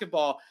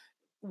basketball.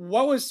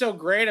 What was so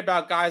great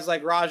about guys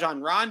like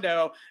Rajon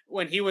Rondo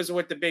when he was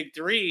with the big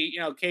three,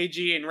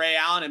 KG and Ray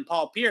Allen and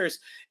Paul Pierce,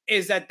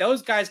 is that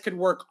those guys could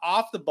work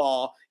off the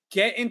ball,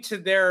 get into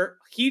their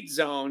heat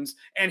zones,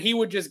 and he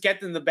would just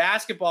get them the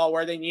basketball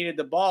where they needed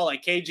the ball,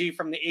 like KG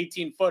from the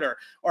 18-footer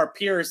or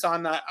Pierce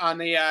on the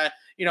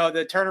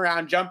the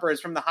turnaround jumpers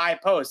from the high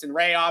post, and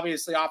Ray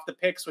obviously off the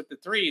picks with the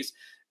threes.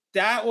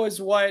 That was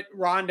what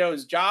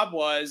Rondo's job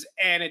was,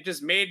 and it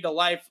just made the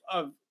life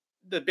of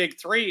the big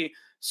three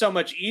so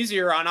much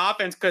easier on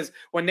offense because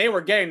when they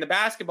were getting the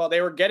basketball, they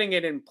were getting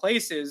it in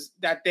places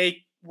that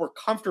they were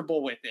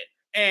comfortable with it.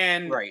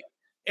 And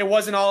it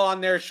wasn't all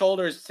on their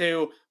shoulders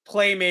to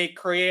play, make,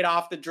 create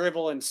off the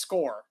dribble and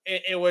score.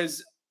 It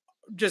was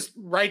just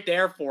right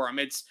there for them.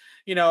 It's,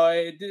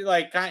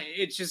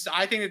 it's just,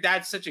 I think that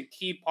that's such a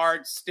key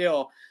part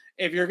still.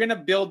 If you're going to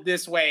build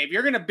this way, if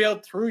you're going to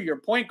build through your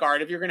point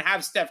guard, if you're going to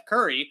have Steph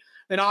Curry,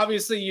 then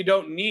obviously you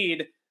don't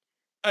need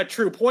a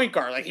true point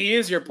guard. Like he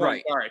is your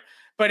point guard.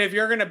 But if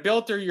you're going to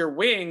build through your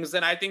wings,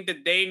 then I think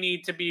that they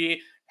need to be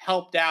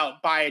helped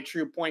out by a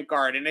true point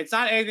guard. And it's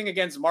not anything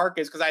against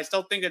Marcus because I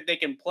still think that they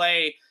can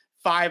play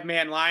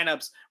 5-man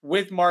lineups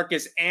with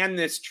Marcus and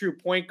this true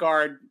point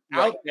guard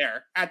out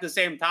there at the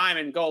same time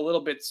and go a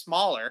little bit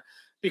smaller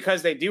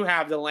because they do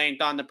have the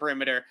length on the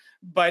perimeter.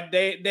 But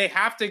they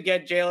have to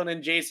get Jalen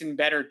and Jason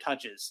better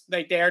touches.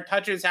 Like their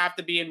touches have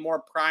to be in more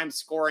prime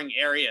scoring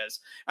areas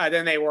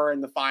than they were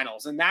in the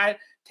finals. And that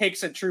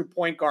takes a true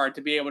point guard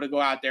to be able to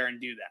go out there and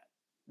do that.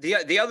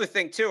 The other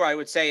thing, too, I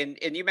would say,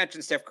 and you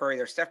mentioned Steph Curry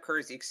there. Steph Curry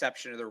is the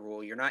exception to the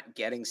rule. You're not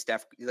getting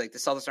the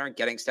Celtics aren't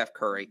getting Steph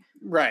Curry.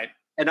 Right.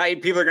 And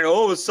people are going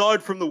to,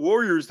 aside from the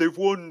Warriors, they've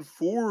won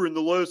 4 in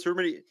the last how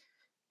many?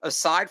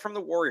 Aside from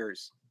the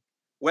Warriors,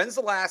 when's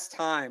the last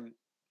time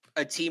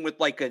a team with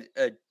like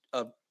a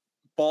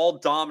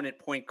ball-dominant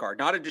point guard,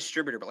 not a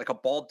distributor, but like a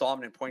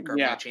ball-dominant point guard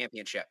won a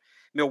championship?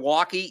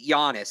 Milwaukee,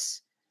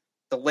 Giannis.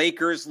 The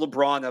Lakers,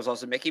 LeBron. That was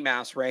also Mickey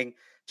Mouse ring.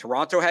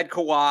 Toronto had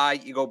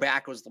Kawhi. You go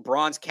back, it was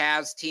LeBron's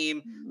Cavs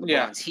team,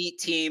 LeBron's Heat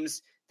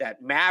teams,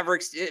 that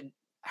Mavericks.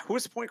 Who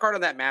was the point guard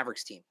on that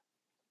Mavericks team?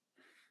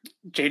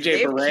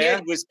 JJ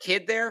Barea? Was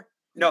Kidd there?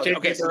 No, JJ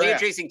okay, so they had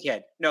Jason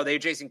Kidd. No, they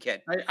had Jason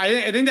Kidd.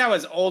 I think that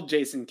was old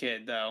Jason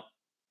Kidd, though.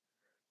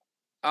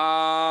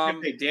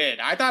 If they did.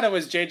 I thought it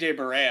was JJ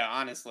Barea,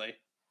 honestly.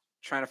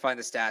 Trying to find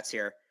the stats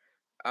here.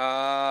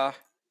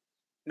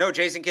 No,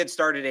 Jason Kidd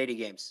started 80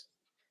 games.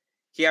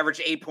 He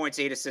averaged 8 points,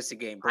 8 assists a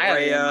game.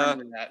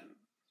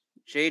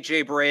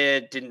 JJ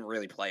Barea didn't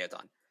really play a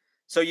ton.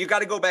 So you got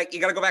to go back. You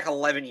got to go back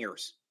 11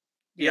 years.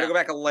 You got to go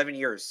back 11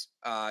 years.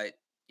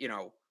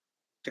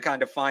 To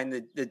kind of find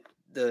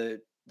the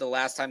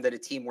last time that a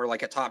team where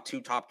like a top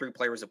 2, top 3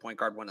 players, a point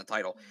guard won the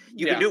title.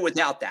 You can do it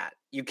without that.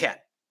 You can.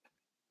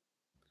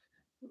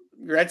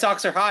 Red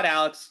Sox are hot,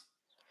 Alex.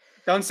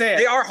 Don't say it.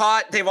 They are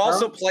hot. They've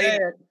also played.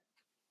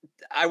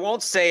 I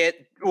won't say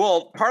it.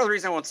 Well, part of the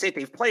reason I won't say it,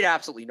 they've played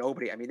absolutely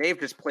nobody. I mean, they've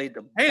just played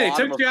the. Hey, they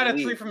took 2 out of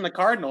 3 from the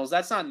Cardinals.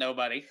 That's not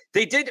nobody.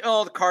 They did.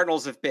 Oh, the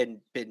Cardinals have been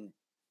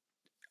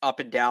up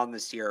and down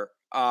this year.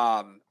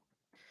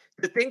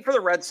 The thing for the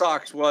Red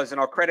Sox was,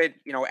 and I'll credit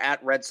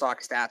at Red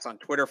Sox Stats on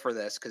Twitter for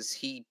this because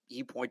he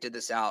pointed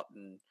this out,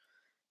 and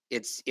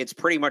it's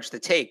pretty much the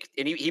take.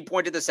 And he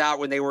pointed this out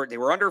when they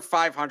were under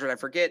 500. I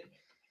forget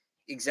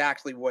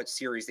exactly what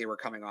series they were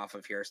coming off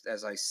of here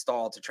as I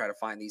stalled to try to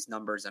find these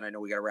numbers, and I know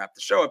we got to wrap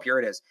the show up. Here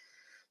it is.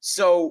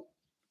 So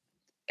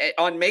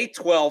on May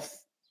 12th,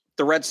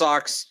 the Red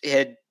Sox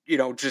had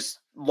just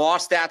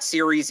lost that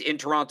series in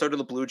Toronto to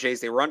the Blue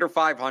Jays. They were under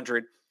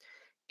 500,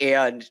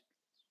 and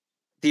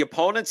the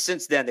opponents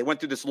since then, they went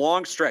through this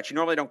long stretch. You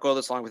normally don't go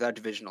this long without a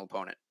divisional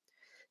opponent.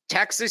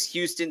 Texas,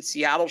 Houston,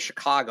 Seattle,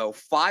 Chicago,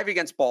 5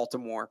 against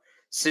Baltimore,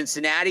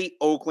 Cincinnati,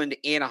 Oakland,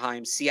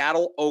 Anaheim,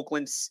 Seattle,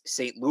 Oakland,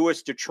 St.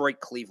 Louis, Detroit,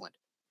 Cleveland.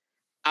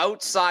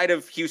 Outside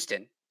of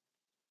Houston,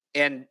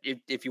 and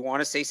if you want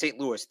to say St.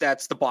 Louis,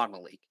 that's the bottom of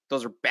the league.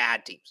 Those are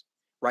bad teams,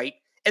 right?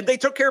 And they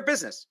took care of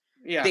business.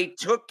 Yeah. They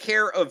took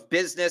care of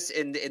business,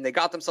 and they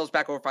got themselves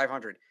back over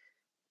 500.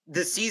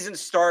 The season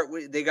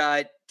they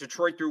got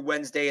Detroit through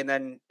Wednesday, and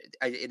then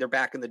they're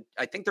back in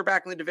I think they're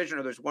back in the division,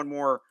 or there's one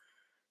more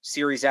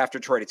series after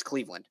Detroit. It's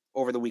Cleveland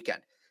over the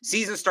weekend.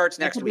 Season starts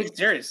next week.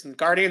 Serious.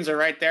 Guardians are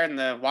right there in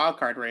the wild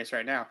card race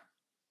right now.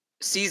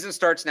 Season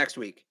starts next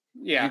week.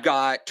 Yeah. You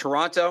got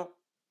Toronto,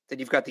 then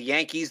you've got the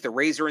Yankees, the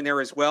Rays are in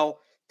there as well.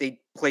 They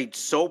played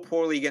so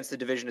poorly against the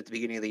division at the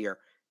beginning of the year.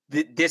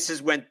 This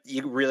is when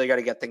you really got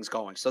to get things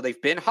going. So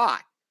they've been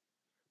hot.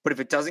 But if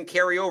it doesn't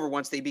carry over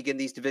once they begin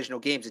these divisional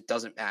games, it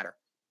doesn't matter.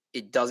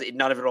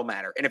 None of it will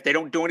matter. And if they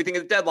don't do anything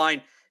at the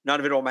deadline, none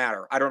of it will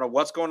matter. I don't know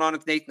what's going on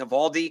with Nathan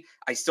Eovaldi.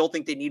 I still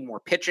think they need more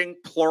pitching,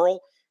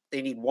 plural.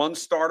 They need one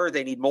starter.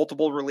 They need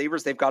multiple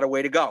relievers. They've got a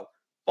way to go.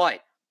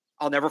 But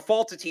I'll never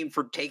fault a team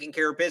for taking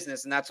care of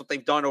business, and that's what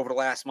they've done over the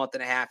last month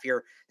and a half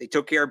here. They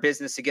took care of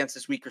business against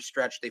this weaker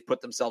stretch. They've put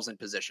themselves in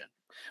position.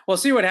 We'll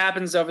see what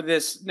happens over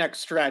this next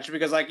stretch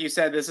because, like you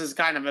said, this is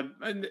kind of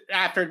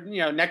after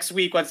next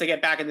week once they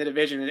get back in the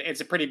division, it's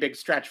a pretty big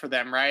stretch for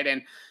them, right?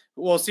 And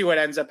we'll see what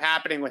ends up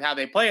happening with how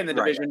they play in the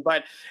division.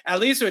 Right. But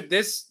at least with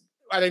this,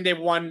 I think they've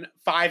won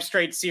 5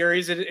 straight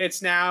series.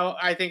 It's now,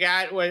 I think,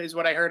 is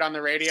what I heard on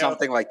the radio.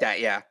 Something like that,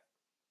 yeah.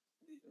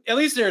 At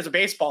least there's a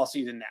baseball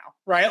season now,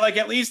 right? Like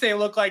at least they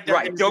look like they're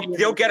right.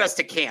 They'll get us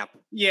to camp.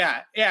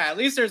 Yeah. At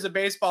least there's a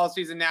baseball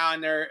season now,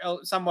 and they're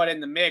somewhat in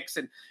the mix.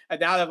 And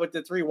now that with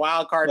the 3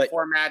 wild card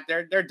format,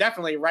 they're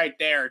definitely right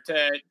there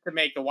to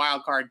make the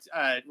wild card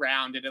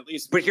round and at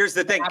least. But here's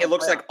the thing: it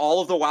looks like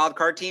all of the wild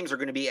card teams are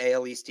going to be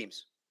AL East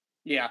teams.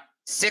 Yeah.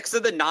 6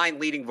 of the 9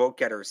 leading vote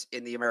getters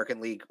in the American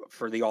League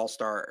for the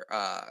All-Star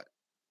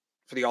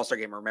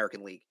game or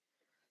American League.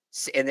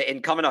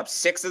 And coming up,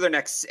 6 of their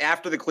next,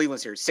 after the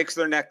Cleveland series, 6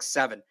 of their next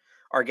 7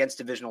 are against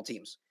divisional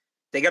teams.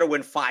 They got to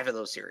win 5 of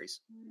those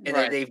series, and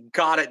they've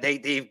got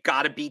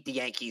to beat the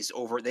Yankees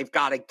over. They've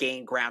got to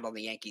gain ground on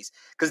the Yankees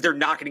because they're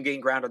not going to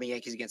gain ground on the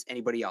Yankees against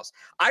anybody else.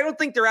 I don't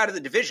think they're out of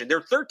the division.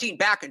 They're 13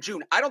 back in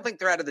June. I don't think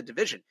they're out of the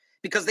division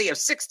because they have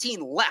 16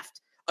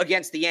 left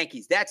against the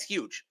Yankees. That's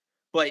huge.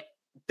 But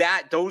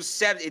those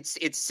 7,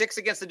 it's 6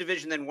 against the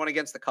division, then 1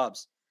 against the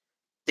Cubs.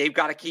 They've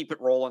got to keep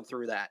it rolling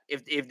through that.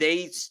 If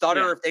they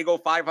stutter, if they go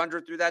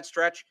 500 through that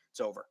stretch, it's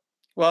over.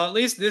 Well, at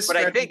least this. But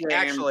I think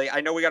actually, I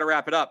know we got to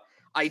wrap it up.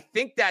 I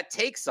think that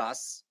takes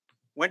us.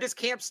 When does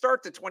camp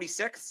start? The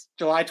 26th?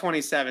 July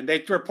 27th.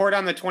 They report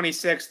on the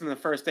 26th, and the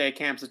first day of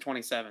camp's the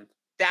 27th.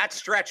 That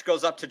stretch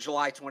goes up to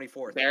July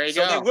 24th. There you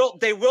go. So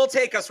they will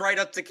take us right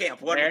up to camp.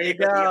 There you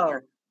go.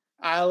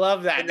 I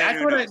love that.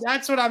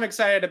 That's what I'm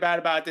excited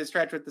about this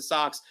stretch with the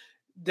Sox.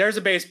 There's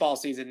a baseball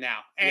season now,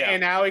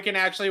 and now we can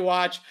actually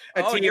watch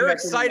a team. You're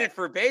excited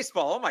for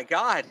baseball. Oh my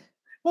God.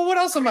 Well, what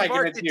else am I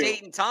going to do?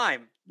 Date and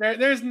time.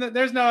 There's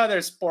no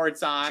other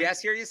sports on.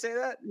 Jess, hear you say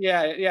that?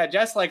 Yeah.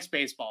 Jess likes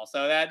baseball,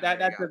 so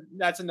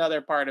that's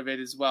another part of it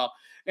as well.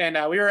 And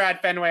we were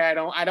at Fenway. I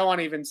don't want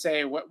to even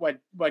say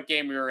what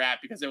game we were at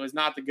because it was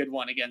not the good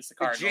one against the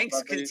Cardinals. The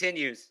jinx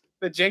continues.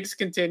 The jinx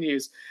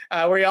continues.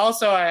 We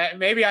also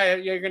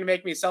you're going to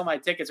make me sell my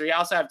tickets. We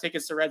also have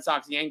tickets to Red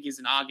Sox Yankees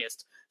in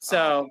August.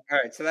 So all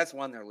right, so that's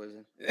one they're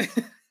losing.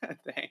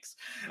 Thanks.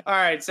 All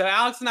right, so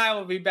Alex and I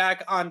will be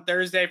back on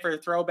Thursday for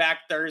Throwback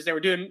Thursday. We're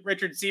doing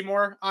Richard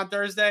Seymour on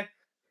Thursday.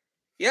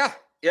 Yeah.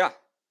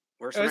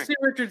 Let's see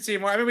Richard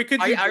Seymour. I mean, we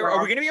could.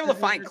 Are we going to be able to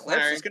find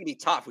clips? It's going to be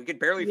tough. We could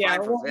barely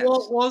find.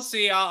 We'll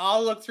see.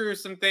 I'll look through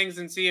some things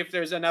and see if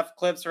there's enough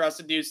clips for us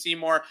to do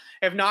Seymour.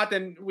 If not,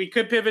 then we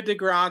could pivot to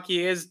Gronk.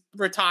 He is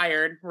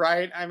retired,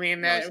 right? I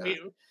mean,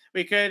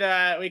 we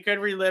could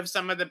relive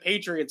some of the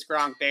Patriots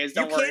Gronk days.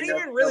 You can't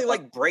even really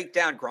break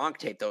down Gronk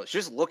tape though. It's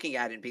just looking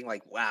at it and being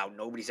like, wow,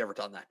 nobody's ever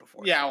done that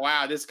before. Yeah,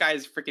 wow, this guy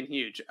is freaking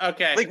huge.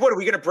 Okay, what are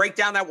we going to break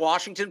down that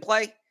Washington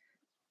play?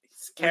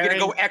 We're going to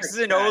go X's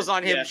and O's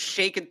on him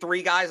shaking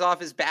 3 guys off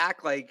his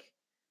back.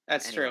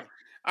 That's true.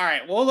 All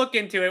right, we'll look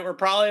into it. We're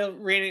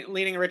probably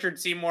leaning Richard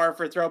Seymour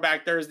for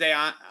Throwback Thursday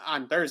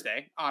on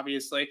Thursday,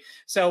 obviously.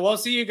 So we'll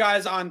see you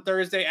guys on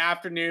Thursday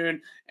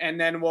afternoon, and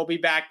then we'll be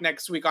back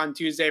next week on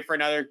Tuesday for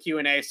another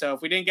Q&A. So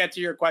if we didn't get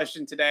to your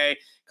question today,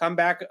 come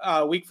back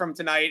a week from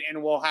tonight,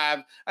 and we'll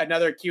have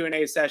another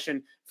Q&A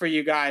session for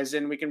you guys,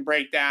 and we can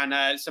break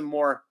down some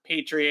more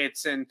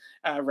Patriots and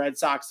Red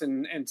Sox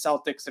and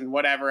Celtics and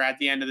whatever at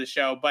the end of the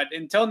show. But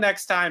until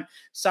next time,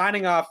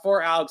 signing off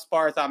for Alex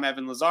Barth, I'm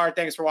Evan Lazar.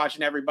 Thanks for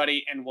watching,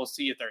 everybody, and we'll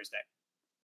see you Thursday.